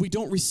and we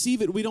don't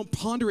receive it, we don't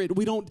ponder it,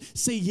 we don't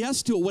say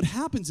yes to it, what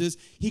happens is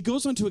he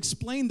goes on to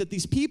explain that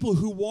these people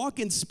who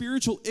walk in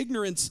spiritual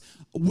ignorance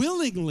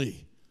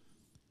willingly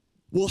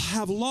will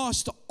have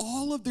lost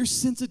all of their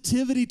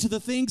sensitivity to the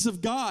things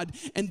of God,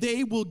 and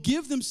they will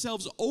give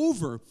themselves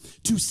over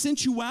to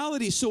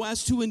sensuality so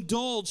as to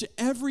indulge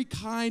every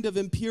kind of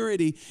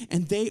impurity,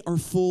 and they are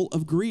full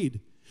of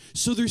greed.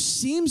 So there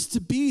seems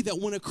to be that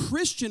when a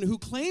Christian who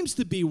claims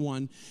to be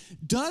one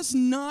does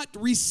not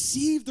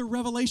receive the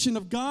revelation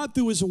of God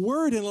through his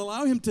word and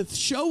allow him to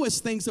show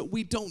us things that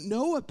we don't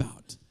know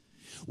about,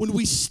 when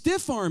we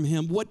stiff-arm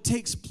him, what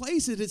takes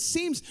place is it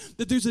seems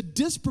that there's a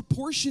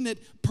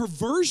disproportionate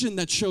perversion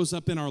that shows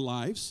up in our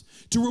lives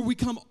to where we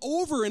come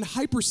over and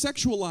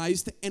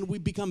hypersexualized and we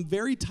become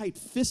very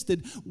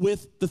tight-fisted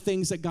with the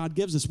things that God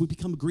gives us. We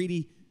become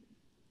greedy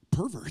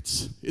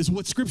perverts, is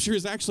what Scripture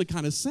is actually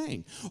kind of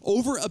saying.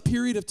 Over a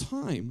period of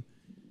time,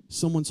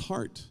 someone's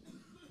heart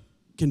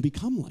can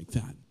become like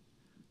that.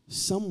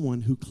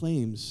 Someone who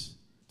claims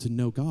to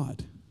know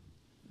God.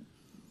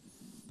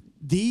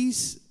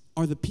 These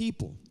are the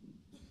people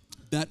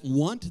that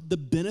want the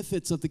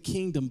benefits of the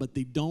kingdom, but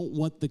they don't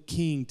want the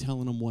king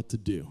telling them what to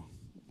do.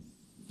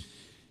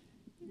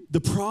 The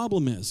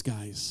problem is,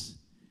 guys,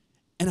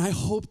 and I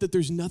hope that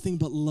there's nothing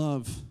but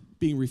love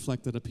being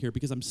reflected up here,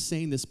 because I'm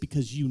saying this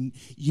because you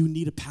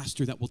need a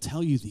pastor that will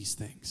tell you these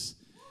things.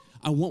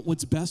 I want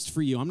what's best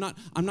for you. I'm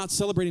not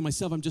celebrating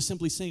myself. I'm just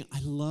simply saying I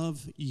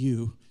love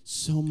you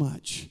so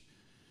much,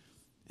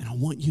 and I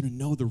want you to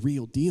know the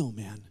real deal,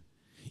 man.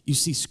 You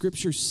see,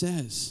 Scripture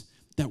says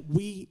that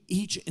we,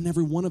 each and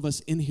every one of us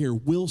in here,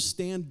 will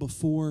stand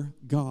before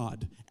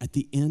God at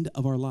the end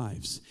of our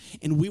lives.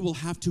 And we will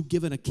have to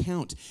give an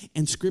account.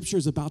 And Scripture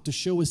is about to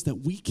show us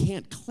that we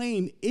can't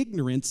claim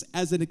ignorance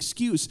as an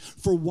excuse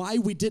for why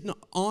we didn't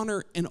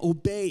honor and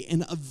obey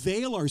and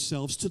avail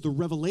ourselves to the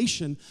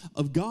revelation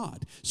of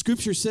God.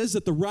 Scripture says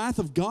that the wrath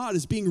of God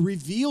is being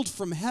revealed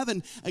from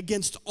heaven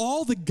against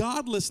all the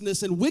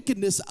godlessness and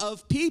wickedness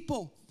of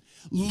people.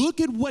 Look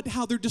at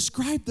how they're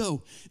described,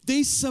 though.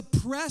 They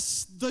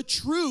suppress the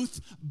truth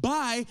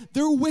by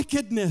their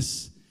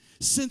wickedness,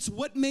 since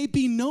what may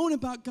be known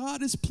about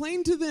God is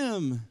plain to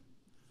them.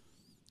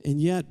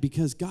 And yet,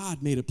 because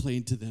God made it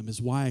plain to them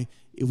is why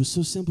it was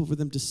so simple for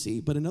them to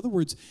see. But in other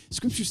words,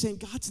 Scripture's saying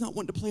God's not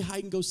wanting to play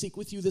hide and go seek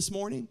with you this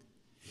morning.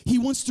 He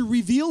wants to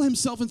reveal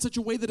himself in such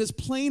a way that is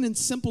plain and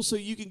simple so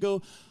you can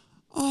go,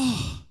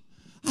 oh,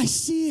 I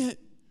see it.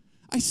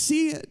 I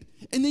see it.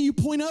 And then you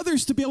point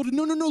others to be able to,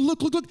 no,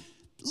 look,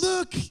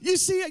 you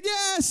see it,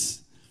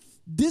 yes.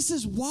 This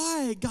is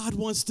why God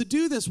wants to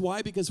do this.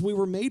 Why? Because we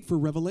were made for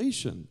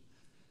revelation.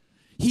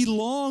 He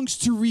longs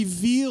to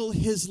reveal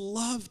his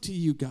love to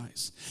you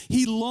guys.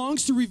 He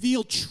longs to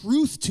reveal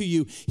truth to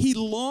you. He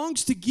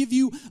longs to give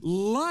you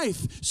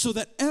life so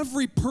that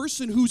every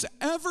person who's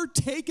ever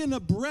taken a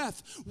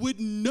breath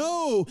would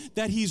know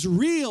that he's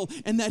real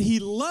and that he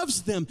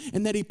loves them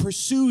and that he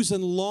pursues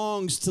and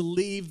longs to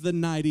leave the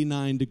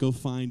 99 to go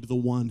find the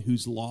one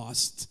who's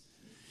lost.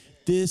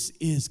 This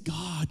is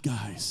God,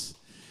 guys.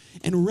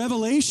 And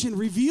Revelation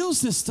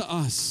reveals this to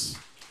us.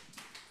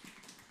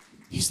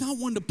 He's not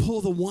one to pull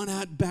the one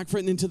out back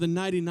front into the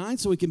 99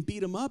 so he can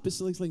beat him up.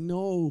 It's like,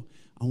 no,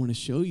 I want to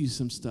show you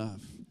some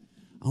stuff.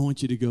 I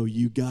want you to go,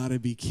 you got to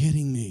be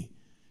kidding me.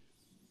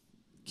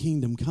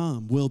 Kingdom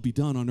come, will be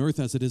done on earth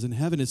as it is in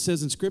heaven. It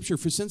says in Scripture,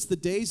 for since the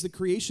days of the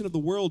creation of the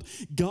world,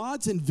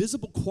 God's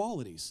invisible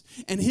qualities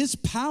and his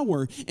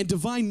power and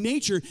divine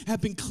nature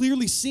have been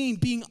clearly seen,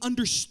 being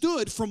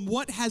understood from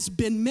what has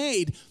been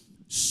made,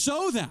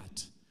 so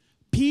that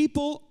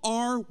people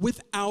are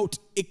without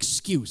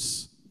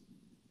excuse.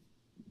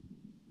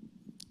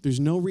 There's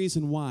no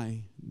reason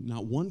why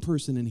not one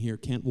person in here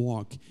can't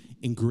walk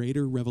in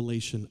greater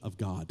revelation of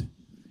God,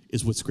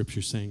 is what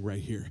Scripture's saying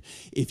right here.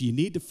 If you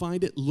need to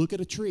find it, look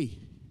at a tree.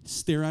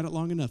 Stare at it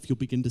long enough, you'll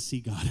begin to see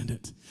God in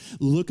it.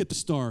 Look at the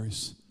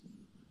stars.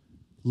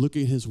 Look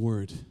at his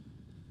word.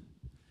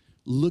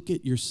 Look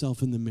at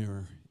yourself in the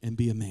mirror and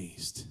be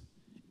amazed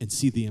and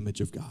see the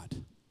image of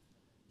God.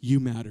 You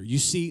matter. You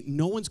see,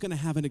 no one's going to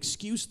have an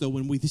excuse, though,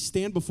 when we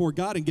stand before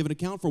God and give an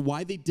account for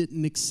why they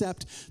didn't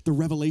accept the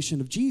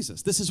revelation of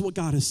Jesus. This is what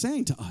God is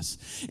saying to us.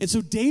 And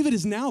so David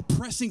is now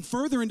pressing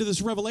further into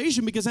this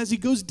revelation because as he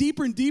goes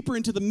deeper and deeper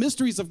into the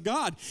mysteries of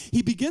God,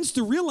 he begins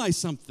to realize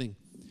something.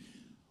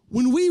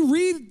 When we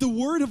read the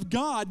Word of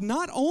God,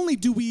 not only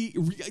do we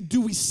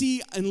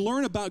see and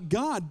learn about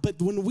God,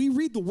 but when we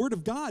read the Word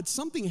of God,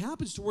 something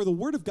happens to where the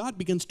Word of God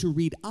begins to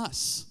read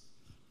us.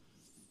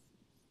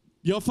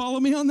 Y'all follow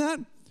me on that?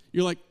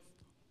 You're like,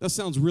 that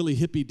sounds really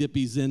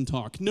hippy-dippy Zen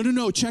talk.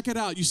 No, check it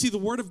out. You see, the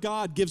Word of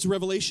God gives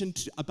revelation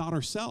about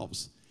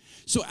ourselves.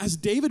 So as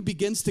David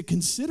begins to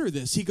consider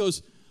this, he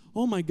goes,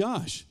 oh my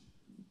gosh,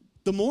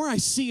 the more I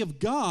see of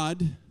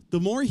God, the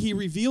more he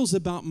reveals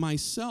about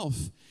myself.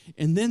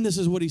 And then this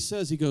is what he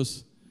says. He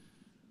goes,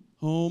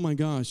 oh my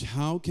gosh,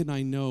 how can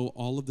I know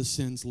all of the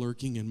sins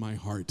lurking in my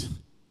heart?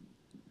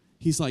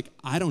 He's like,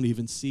 I don't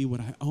even see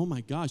oh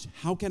my gosh,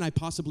 how can I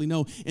possibly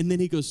know? And then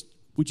he goes,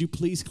 would you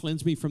please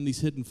cleanse me from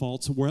these hidden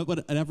faults,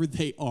 whatever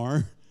they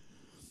are?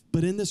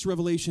 But in this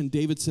revelation,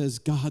 David says,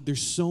 God,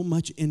 there's so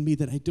much in me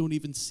that I don't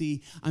even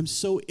see. I'm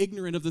so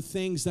ignorant of the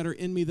things that are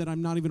in me that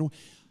I'm not even.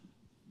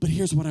 But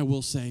here's what I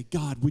will say.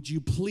 God, would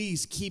you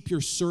please keep your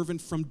servant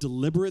from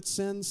deliberate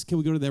sins? Can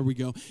we go to there we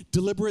go.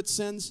 Deliberate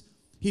sins.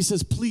 He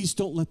says, please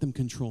don't let them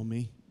control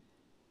me.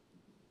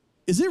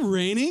 Is it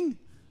raining?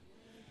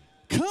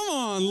 Come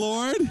on,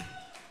 Lord.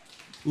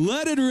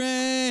 Let it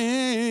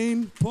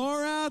rain,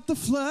 pour out the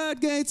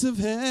floodgates of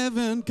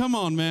heaven. Come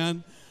on,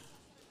 man.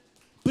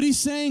 But he's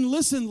saying,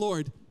 listen,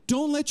 Lord,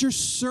 don't let your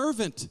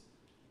servant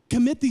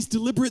commit these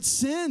deliberate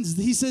sins.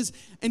 He says,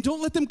 and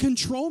don't let them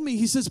control me.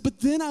 He says,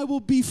 but then I will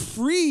be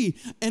free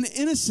and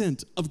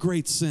innocent of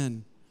great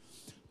sin.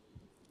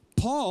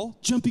 Paul,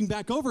 jumping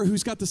back over,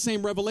 who's got the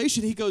same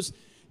revelation, he goes,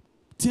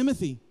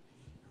 Timothy,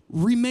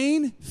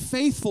 remain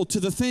faithful to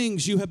the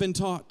things you have been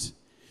taught.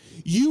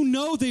 You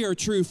know they are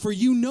true, for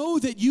you know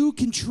that you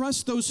can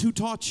trust those who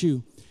taught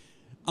you.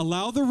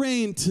 Allow the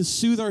rain to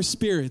soothe our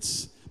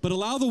spirits, but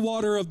allow the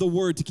water of the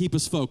word to keep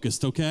us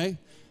focused, okay?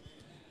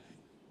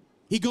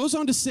 He goes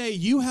on to say,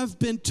 you have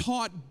been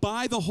taught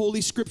by the Holy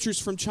Scriptures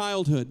from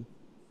childhood.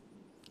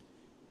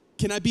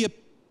 Can I be a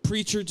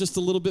preacher just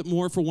a little bit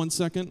more for 1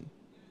 second?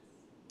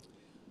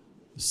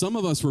 Some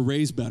of us were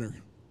raised better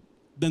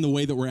than the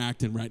way that we're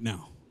acting right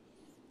now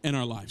in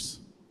our lives.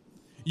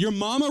 Your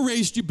mama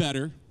raised you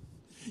better.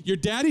 Your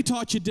daddy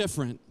taught you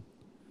different,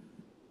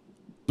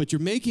 but you're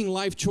making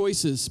life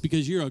choices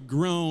because you're a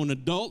grown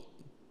adult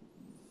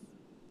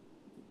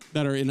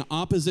that are in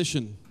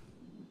opposition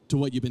to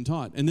what you've been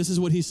taught. And this is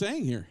what he's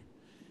saying here.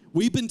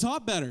 We've been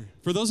taught better.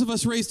 For those of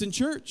us raised in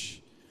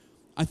church,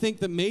 I think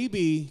that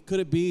maybe, could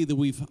it be that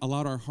we've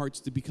allowed our hearts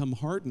to become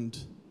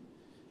hardened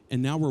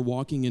and now we're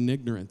walking in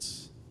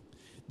ignorance?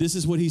 This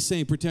is what he's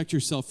saying, protect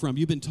yourself from.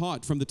 You've been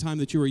taught from the time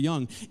that you were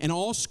young. And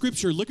all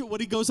Scripture, look at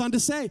what he goes on to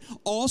say.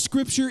 All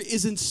Scripture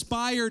is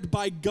inspired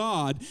by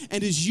God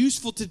and is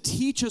useful to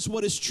teach us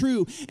what is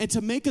true and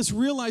to make us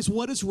realize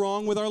what is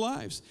wrong with our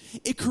lives.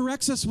 It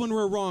corrects us when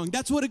we're wrong.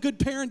 That's what a good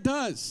parent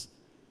does.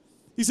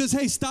 He says,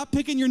 hey, stop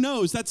picking your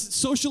nose. That's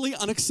socially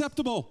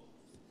unacceptable.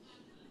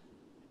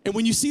 And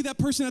when you see that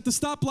person at the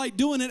stoplight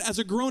doing it as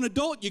a grown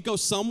adult, you go,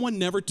 someone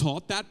never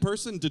taught that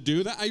person to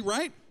do that,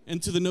 right?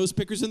 And to the nose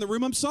pickers in the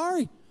room, I'm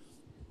sorry.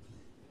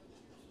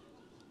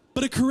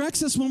 But it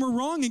corrects us when we're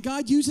wrong, and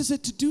God uses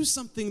it to do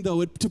something,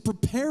 though, to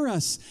prepare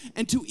us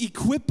and to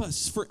equip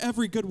us for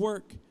every good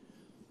work.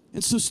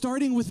 And so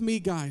starting with me,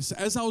 guys,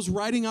 as I was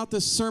writing out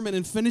this sermon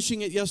and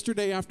finishing it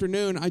yesterday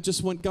afternoon, I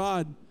just went,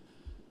 God,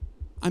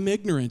 I'm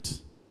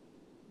ignorant.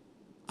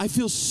 I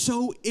feel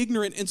so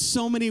ignorant in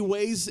so many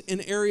ways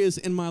and areas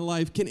in my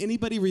life. Can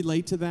anybody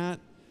relate to that?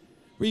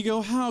 Where you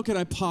go, how could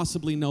I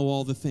possibly know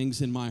all the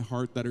things in my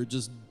heart that are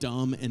just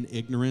dumb and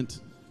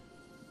ignorant?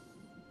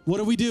 What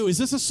do we do? Is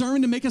this a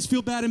sermon to make us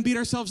feel bad and beat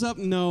ourselves up?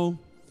 No.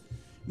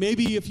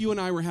 Maybe if you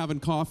and I were having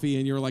coffee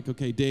and you're like,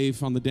 okay,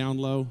 Dave, on the down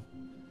low,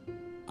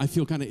 I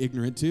feel kind of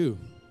ignorant too.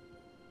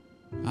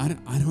 I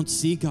don't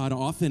see God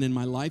often in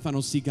my life. I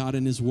don't see God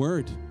in his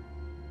word.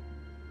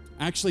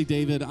 Actually,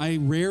 David, I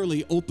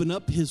rarely open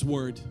up his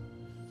word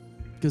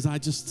because I'm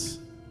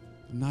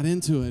not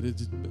into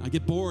it. I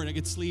get bored. I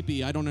get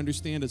sleepy. I don't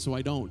understand it, so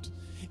I don't.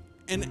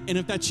 And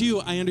if that's you,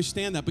 I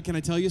understand that. But can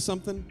I tell you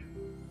something?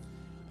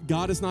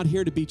 God is not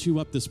here to beat you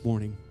up this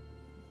morning.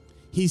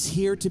 He's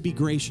here to be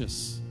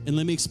gracious. And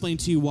let me explain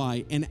to you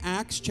why. In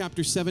Acts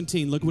chapter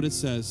 17, look what it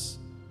says.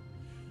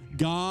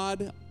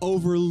 God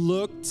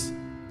overlooked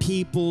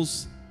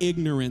people's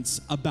ignorance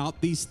about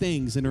these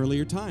things in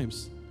earlier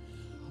times.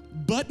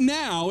 But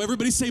now,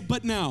 everybody say,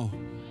 but now.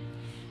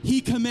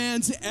 He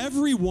commands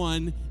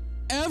everyone,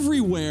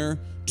 everywhere,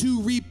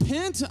 to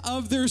repent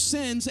of their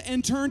sins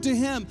and turn to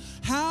him.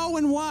 How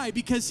and why?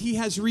 Because he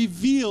has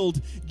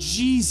revealed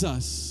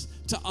Jesus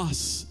to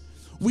us.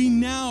 We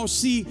now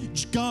see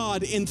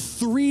God in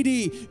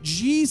 3D.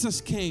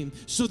 Jesus came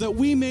so that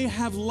we may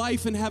have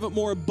life and have it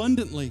more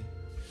abundantly.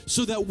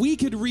 So that we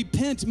could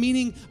repent,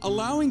 meaning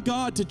allowing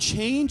God to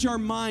change our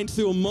mind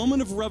through a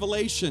moment of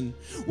revelation,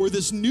 where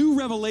this new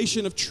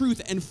revelation of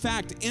truth and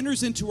fact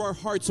enters into our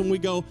hearts and we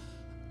go,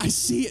 I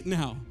see it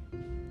now.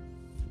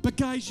 But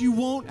guys, you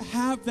won't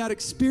have that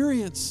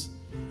experience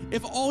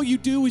if all you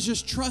do is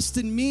just trust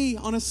in me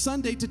on a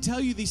Sunday to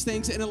tell you these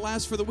things and it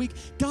lasts for the week.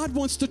 God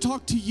wants to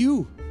talk to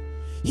you.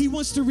 He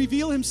wants to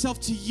reveal himself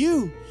to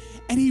you,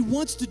 and he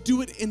wants to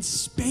do it in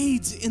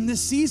spades in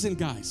this season,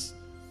 guys.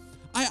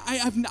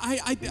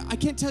 I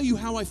can't tell you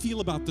how I feel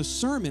about the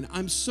sermon.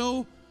 I'm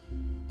so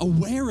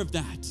aware of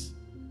that.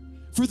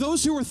 For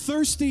those who are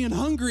thirsty and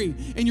hungry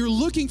and you're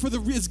looking for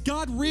is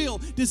God real?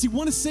 Does he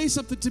want to say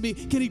something to me?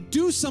 Can he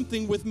do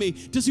something with me?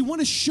 Does he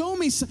want to show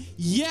me something?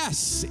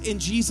 Yes, in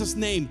Jesus'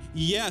 name.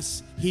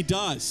 Yes, he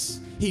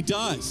does. He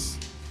does.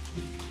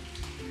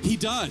 He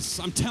does.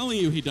 I'm telling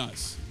you, he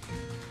does.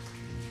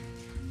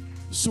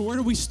 So where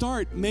do we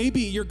start?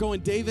 Maybe you're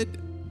going, David,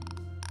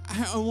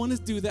 I want to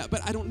do that,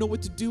 but I don't know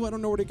what to do. I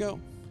don't know where to go.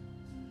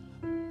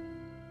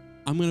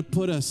 I'm going to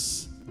put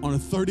us on a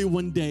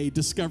 31-day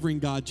Discovering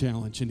God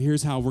challenge, and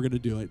here's how we're going to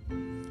do it.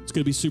 It's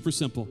going to be super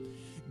simple.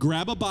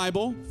 Grab a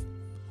Bible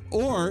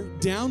or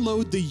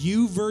download the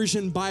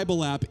YouVersion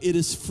Bible app. It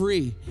is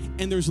free,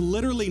 and there's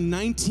literally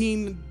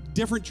 19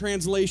 different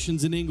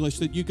translations in English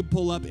that you can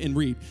pull up and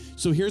read.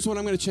 So here's what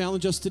I'm going to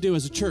challenge us to do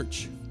as a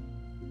church.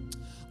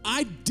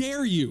 I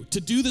dare you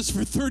to do this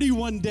for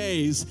 31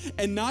 days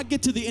and not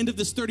get to the end of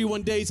this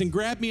 31 days and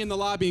grab me in the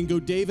lobby and go,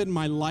 David,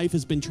 my life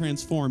has been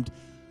transformed.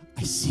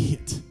 I see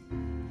it.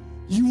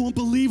 You won't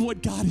believe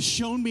what God has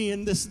shown me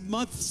in this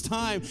month's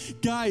time.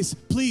 Guys,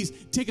 please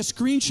take a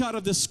screenshot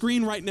of the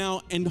screen right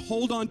now and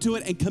hold on to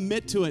it and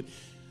commit to it.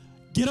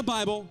 Get a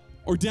Bible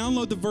or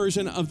download the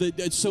version of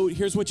so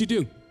here's what you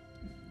do.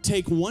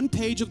 Take one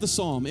page of the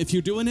Psalm. If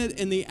you're doing it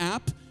in the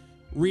app,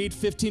 read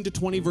 15 to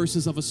 20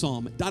 verses of a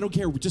psalm. I don't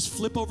care. Just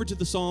flip over to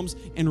the Psalms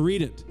and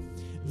read it.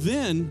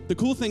 Then, the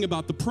cool thing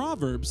about the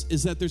Proverbs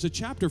is that there's a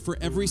chapter for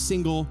every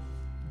single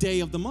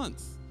day of the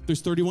month. There's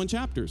 31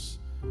 chapters.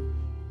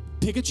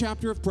 Pick a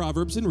chapter of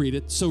Proverbs and read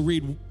it. So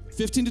read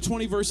 15 to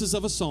 20 verses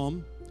of a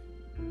psalm,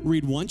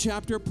 read one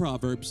chapter of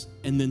Proverbs,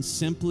 and then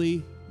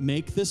simply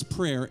make this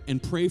prayer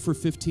and pray for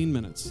 15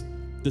 minutes.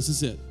 This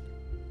is it.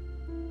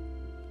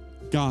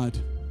 God,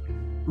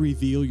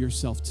 reveal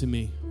yourself to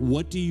me.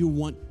 What do you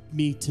want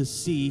me to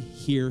see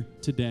here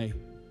today?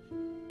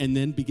 And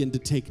then begin to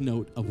take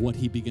note of what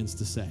he begins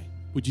to say.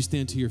 Would you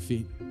stand to your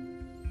feet?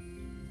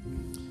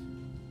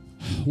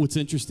 What's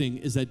interesting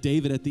is that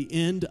David, at the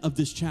end of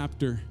this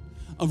chapter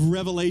of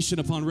revelation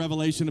upon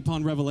revelation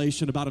upon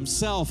revelation about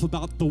himself,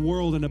 about the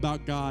world, and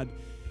about God,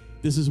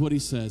 this is what he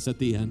says at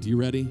the end. You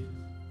ready?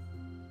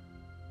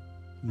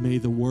 May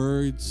the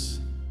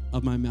words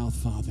of my mouth,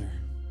 Father,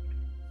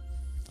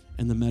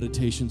 and the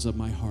meditations of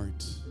my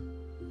heart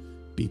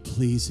be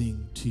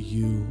pleasing to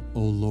you,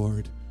 O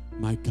Lord,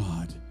 my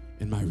God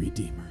and my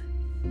Redeemer.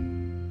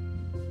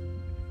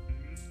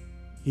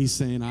 He's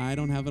saying, I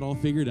don't have it all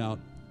figured out.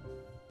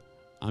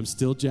 I'm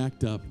still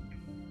jacked up,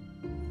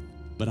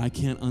 but I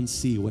can't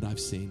unsee what I've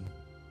seen.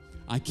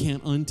 I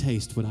can't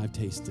untaste what I've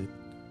tasted,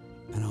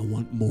 and I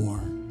want more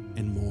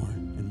and more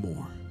and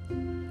more.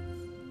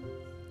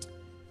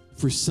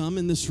 For some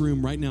in this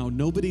room right now,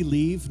 nobody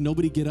leave,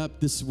 nobody get up.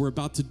 We're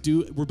about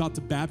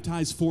to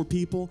baptize 4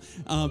 people.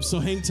 So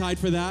hang tight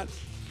for that.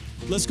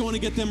 Let's go on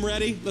and get them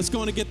ready. Let's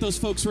go on and get those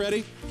folks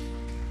ready.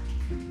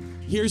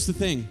 Here's the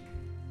thing.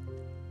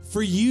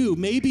 For you,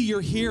 maybe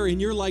you're here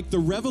and you're like, the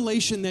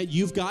revelation that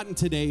you've gotten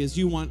today is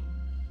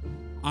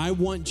I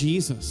want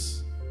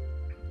Jesus.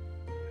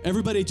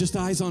 Everybody just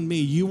eyes on me.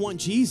 You want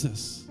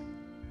Jesus.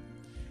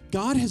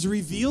 God has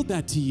revealed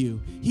that to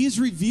you. He has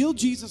revealed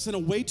Jesus in a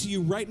way to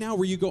you right now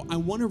where you go, I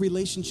want a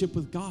relationship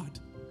with God.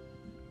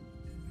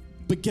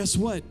 But guess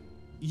what?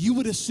 You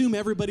would assume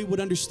everybody would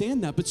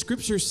understand that. But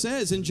Scripture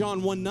says in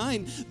John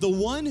 1:9, the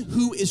one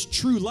who is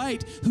true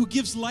light, who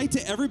gives light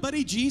to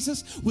everybody,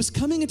 Jesus, was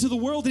coming into the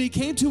world, and he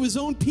came to his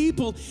own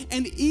people.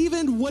 And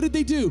even, what did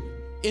they do?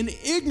 In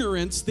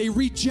ignorance, they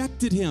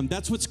rejected him.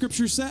 That's what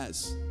Scripture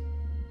says.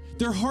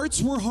 Their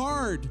hearts were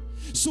hard.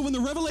 So when the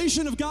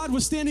revelation of God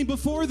was standing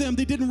before them,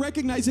 they didn't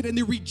recognize it and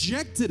they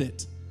rejected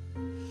it.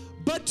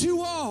 But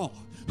to all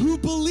who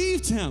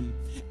believed him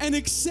and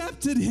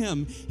accepted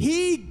him,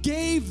 he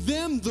gave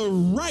them the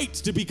right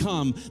to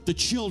become the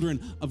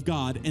children of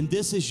God. And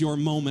this is your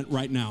moment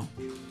right now.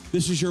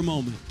 This is your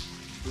moment.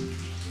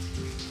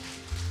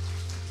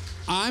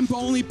 I'm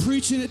only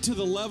preaching it to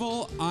the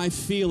level I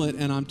feel it,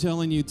 and I'm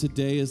telling you,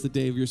 today is the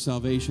day of your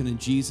salvation, and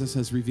Jesus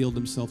has revealed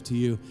himself to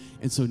you.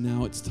 And so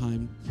now it's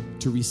time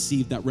to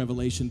receive that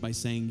revelation by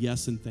saying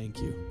yes and thank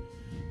you.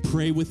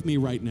 Pray with me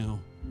right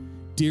now.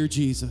 Dear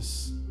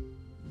Jesus,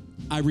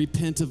 I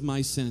repent of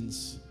my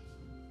sins.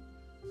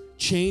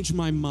 Change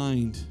my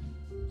mind.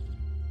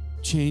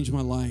 Change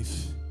my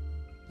life.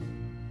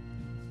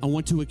 I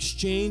want to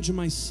exchange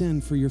my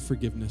sin for your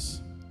forgiveness.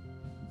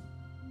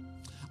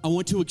 I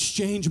want to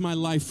exchange my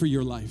life for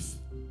your life.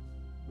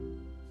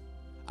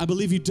 I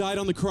believe you died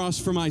on the cross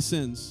for my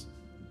sins.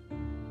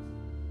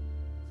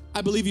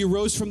 I believe you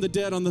rose from the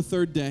dead on the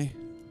third day.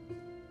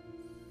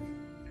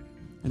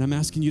 And I'm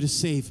asking you to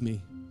save me.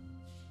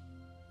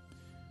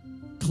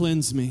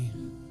 Cleanse me.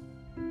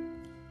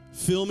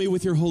 Fill me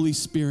with your Holy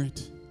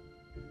Spirit.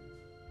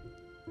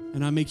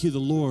 And I make you the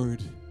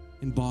Lord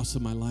and boss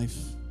of my life.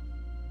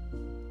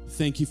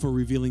 Thank you for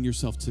revealing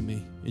yourself to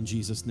me in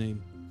Jesus'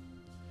 name.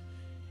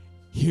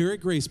 Here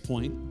at Grace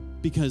Point,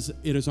 because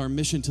it is our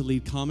mission to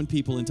lead common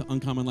people into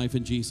uncommon life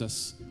in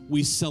Jesus,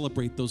 we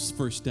celebrate those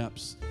first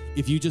steps.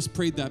 If you just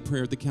prayed that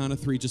prayer at the count of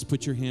 3, just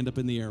put your hand up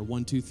in the air.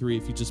 1, 2, 3,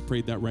 if you just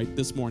prayed that right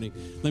this morning.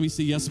 Let me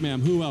see. Yes,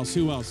 ma'am. Who else?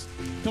 Who else?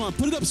 Come on,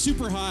 put it up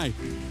super high.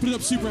 Put it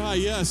up super high.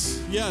 Yes,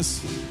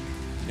 yes.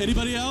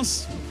 Anybody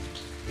else?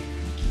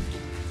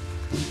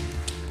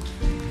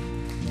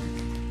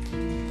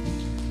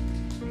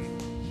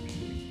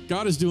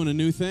 God is doing a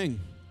new thing.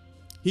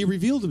 He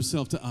revealed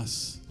himself to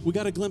us. We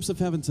got a glimpse of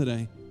heaven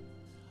today.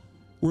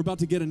 We're about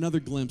to get another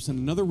glimpse and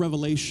another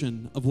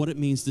revelation of what it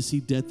means to see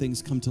dead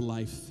things come to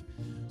life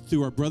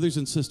through our brothers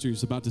and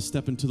sisters about to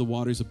step into the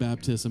waters of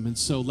baptism. And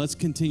so let's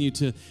continue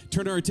to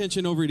turn our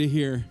attention over to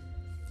here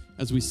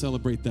as we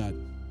celebrate that.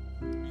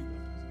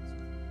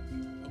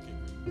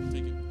 Okay,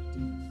 take it.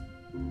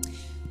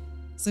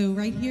 So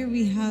right here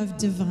we have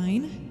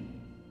Divine.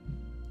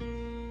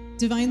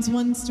 Divine's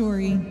one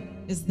story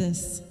is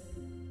this.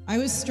 I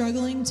was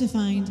struggling to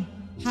find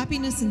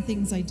happiness in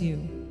things I do.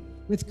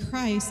 With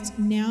Christ,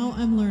 now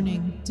I'm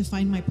learning to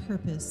find my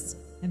purpose,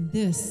 and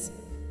this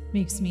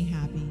makes me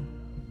happy.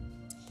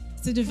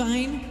 So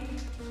Divine,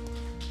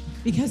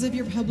 because of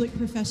your public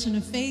profession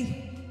of faith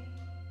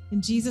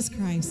in Jesus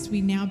Christ,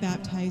 we now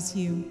baptize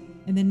you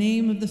in the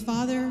name of the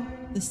Father,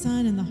 the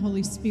Son, and the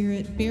Holy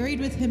Spirit, buried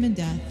with him in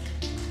death,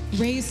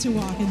 raised to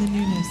walk in the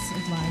newness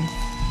of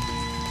life.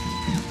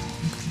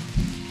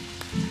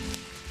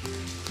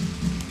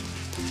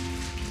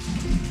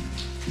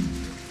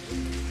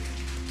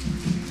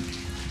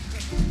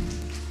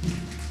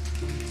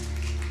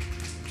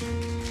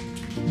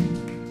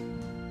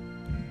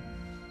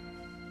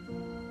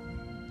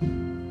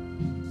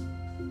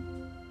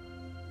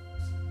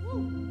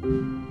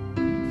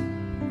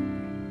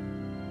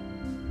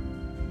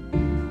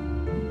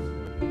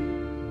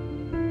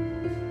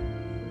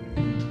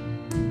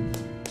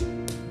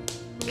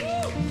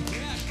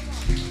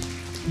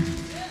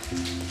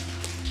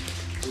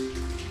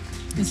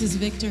 This is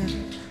Victor.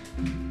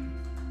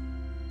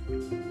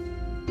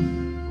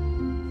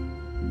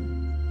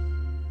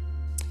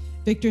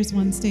 Victor's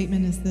one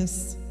statement is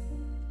this: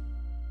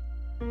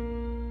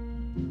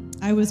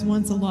 I was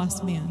once a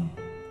lost man.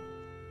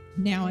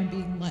 Now I'm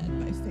being led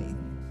by faith.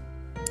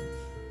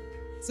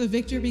 So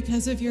Victor,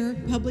 because of your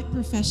public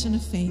profession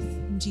of faith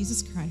in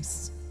Jesus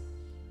Christ,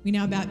 we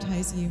now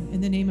baptize you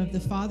in the name of the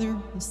Father,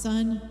 the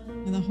Son,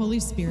 and the Holy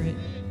Spirit,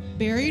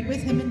 buried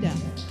with him in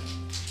death,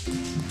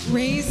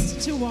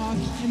 raised to walk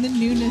in the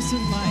newness of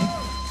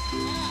life.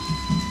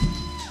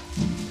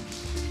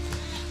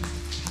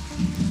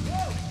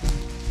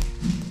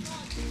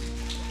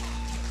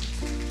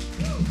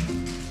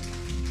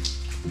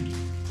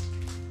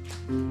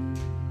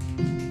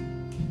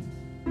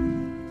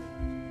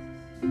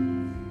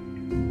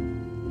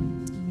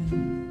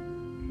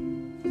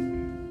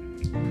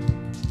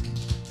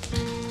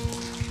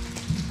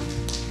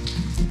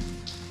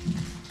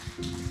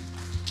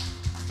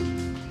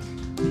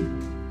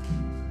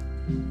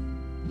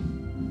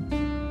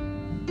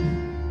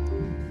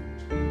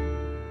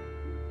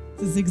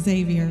 This is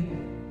Xavier.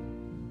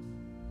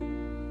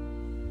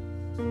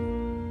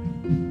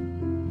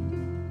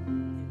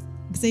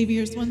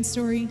 Xavier's one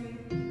story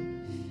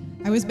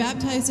I was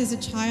baptized as a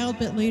child,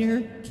 but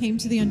later came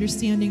to the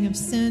understanding of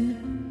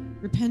sin,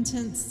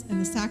 repentance, and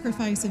the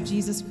sacrifice of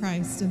Jesus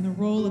Christ and the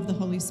role of the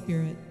Holy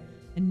Spirit.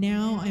 And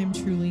now I am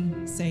truly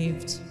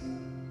saved.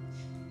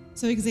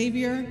 So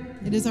Xavier,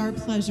 it is our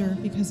pleasure,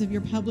 because of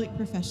your public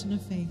profession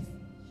of faith,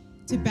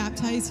 to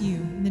baptize you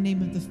in the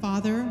name of the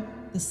Father,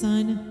 the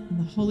Son, and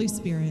the Holy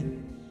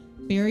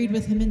Spirit, buried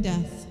with him in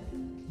death,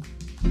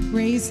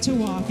 raised to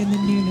walk in the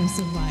newness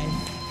of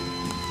life.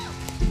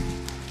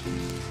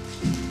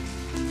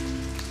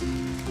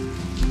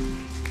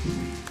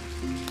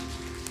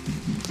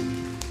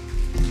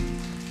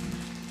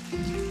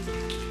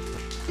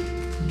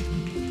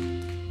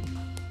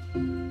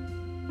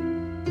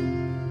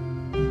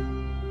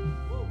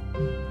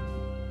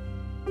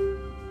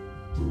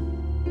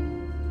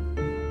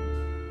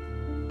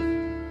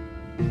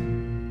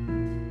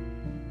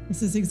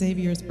 This is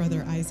Xavier's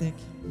brother, Isaac.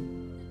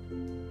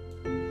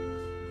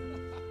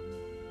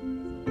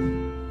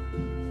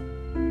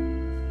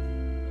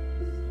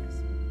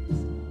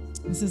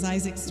 This is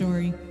Isaac's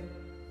story.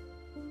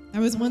 I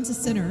was once a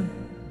sinner,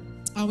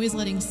 always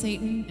letting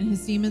Satan and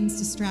his demons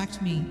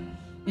distract me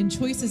in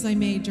choices I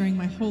made during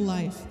my whole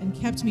life and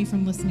kept me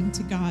from listening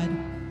to God.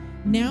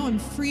 Now I'm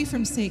free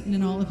from Satan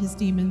and all of his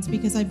demons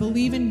because I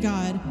believe in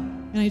God,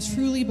 and I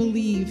truly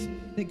believe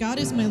that God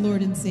is my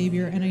Lord and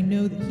Savior, and I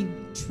know that he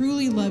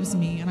truly loves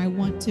me, and I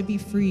want to be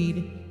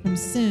freed from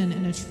sin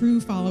and a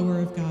true follower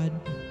of God.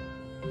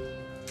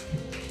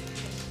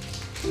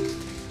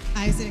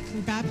 Isaac,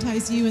 we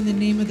baptize you in the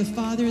name of the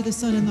Father, the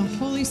Son, and the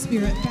Holy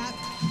Spirit,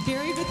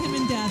 buried with him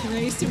in death,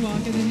 raised to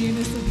walk in the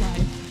newness of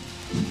life.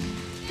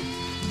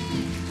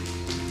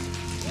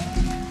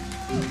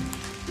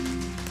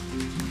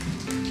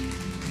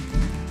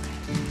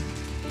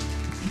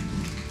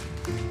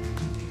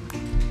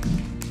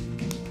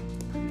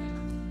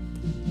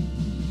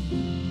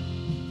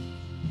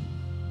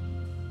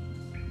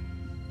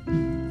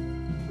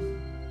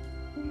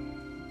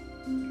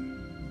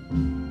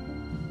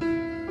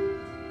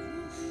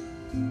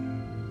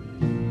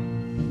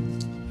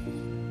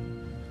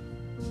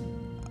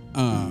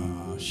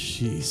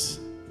 Jeez.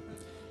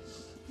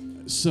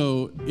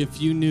 So if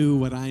you knew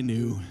what I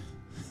knew,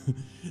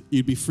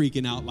 you'd be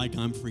freaking out like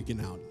I'm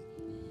freaking out.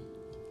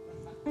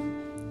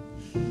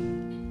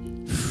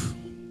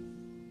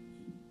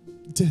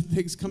 Dead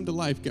things come to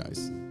life,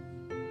 guys.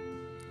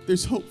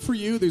 There's hope for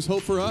you. There's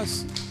hope for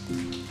us.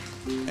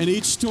 And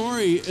each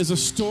story is a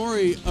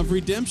story of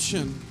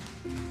redemption.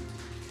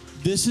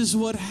 This is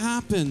what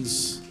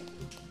happens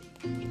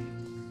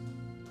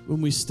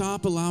when we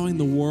stop allowing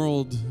the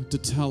world to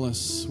tell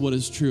us what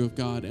is true of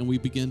God and we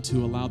begin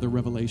to allow the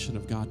revelation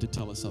of God to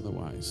tell us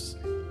otherwise.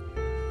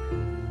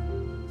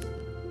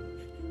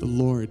 The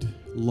Lord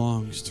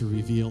longs to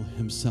reveal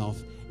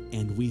himself,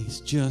 and we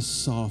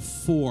just saw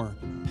four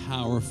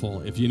powerful,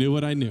 if you knew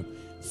what I knew,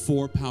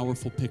 four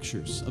powerful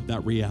pictures of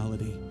that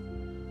reality.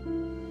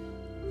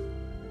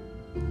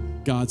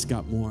 God's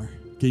got more.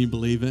 Can you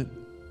believe it?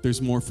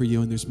 There's more for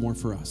you and there's more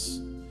for us.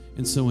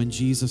 And so in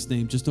Jesus'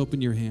 name, just open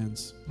your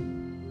hands.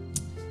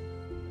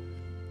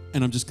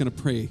 And I'm just going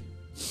to pray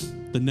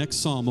the next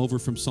psalm over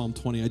from Psalm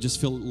 20. I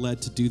just feel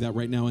led to do that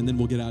right now, and then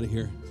we'll get out of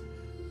here.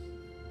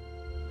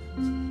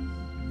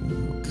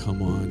 Oh,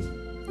 come on.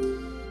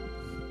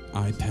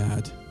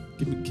 iPad.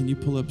 Can you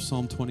pull up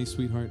Psalm 20,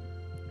 sweetheart?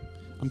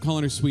 I'm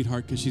calling her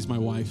sweetheart because she's my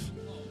wife.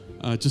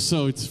 Just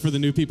so it's for the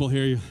new people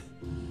here.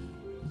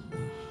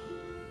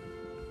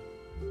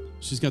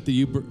 She's got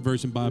the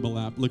YouVersion Bible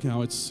app. Look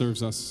how it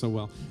serves us so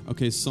well.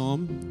 Okay,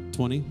 Psalm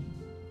 20,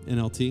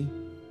 NLT.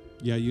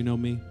 Yeah, you know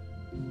me.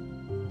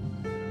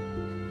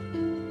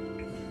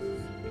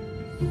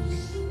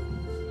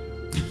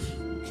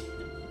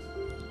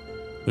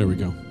 There we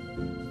go.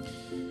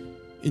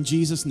 In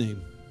Jesus'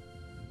 name,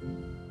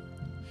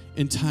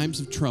 in times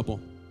of trouble,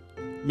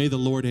 may the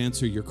Lord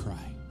answer your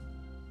cry.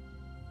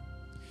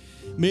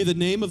 May the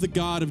name of the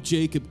God of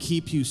Jacob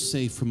keep you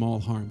safe from all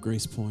harm,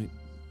 Grace Point.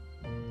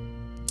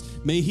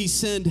 May he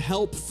send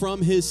help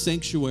from his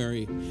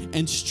sanctuary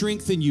and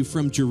strengthen you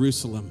from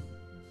Jerusalem.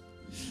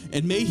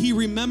 And may he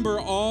remember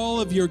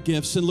all of your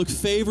gifts and look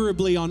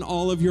favorably on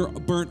all of your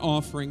burnt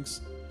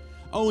offerings.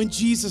 Oh, in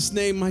Jesus'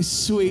 name, my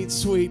sweet,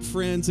 sweet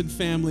friends and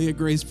family at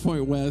Grace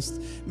Point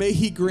West, may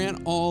he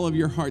grant all of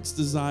your heart's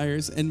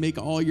desires and make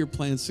all your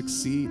plans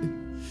succeed.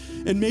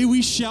 And may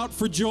we shout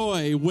for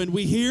joy when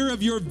we hear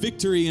of your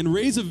victory and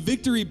raise a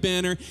victory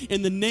banner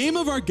in the name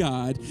of our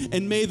God.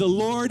 And may the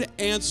Lord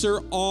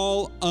answer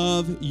all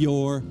of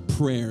your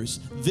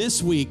prayers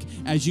this week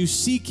as you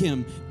seek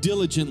him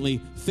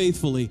diligently,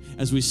 faithfully,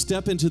 as we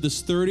step into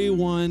this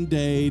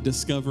 31-day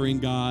Discovering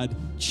God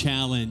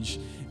challenge.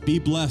 Be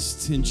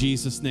blessed in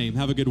Jesus' name.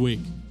 Have a good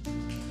week.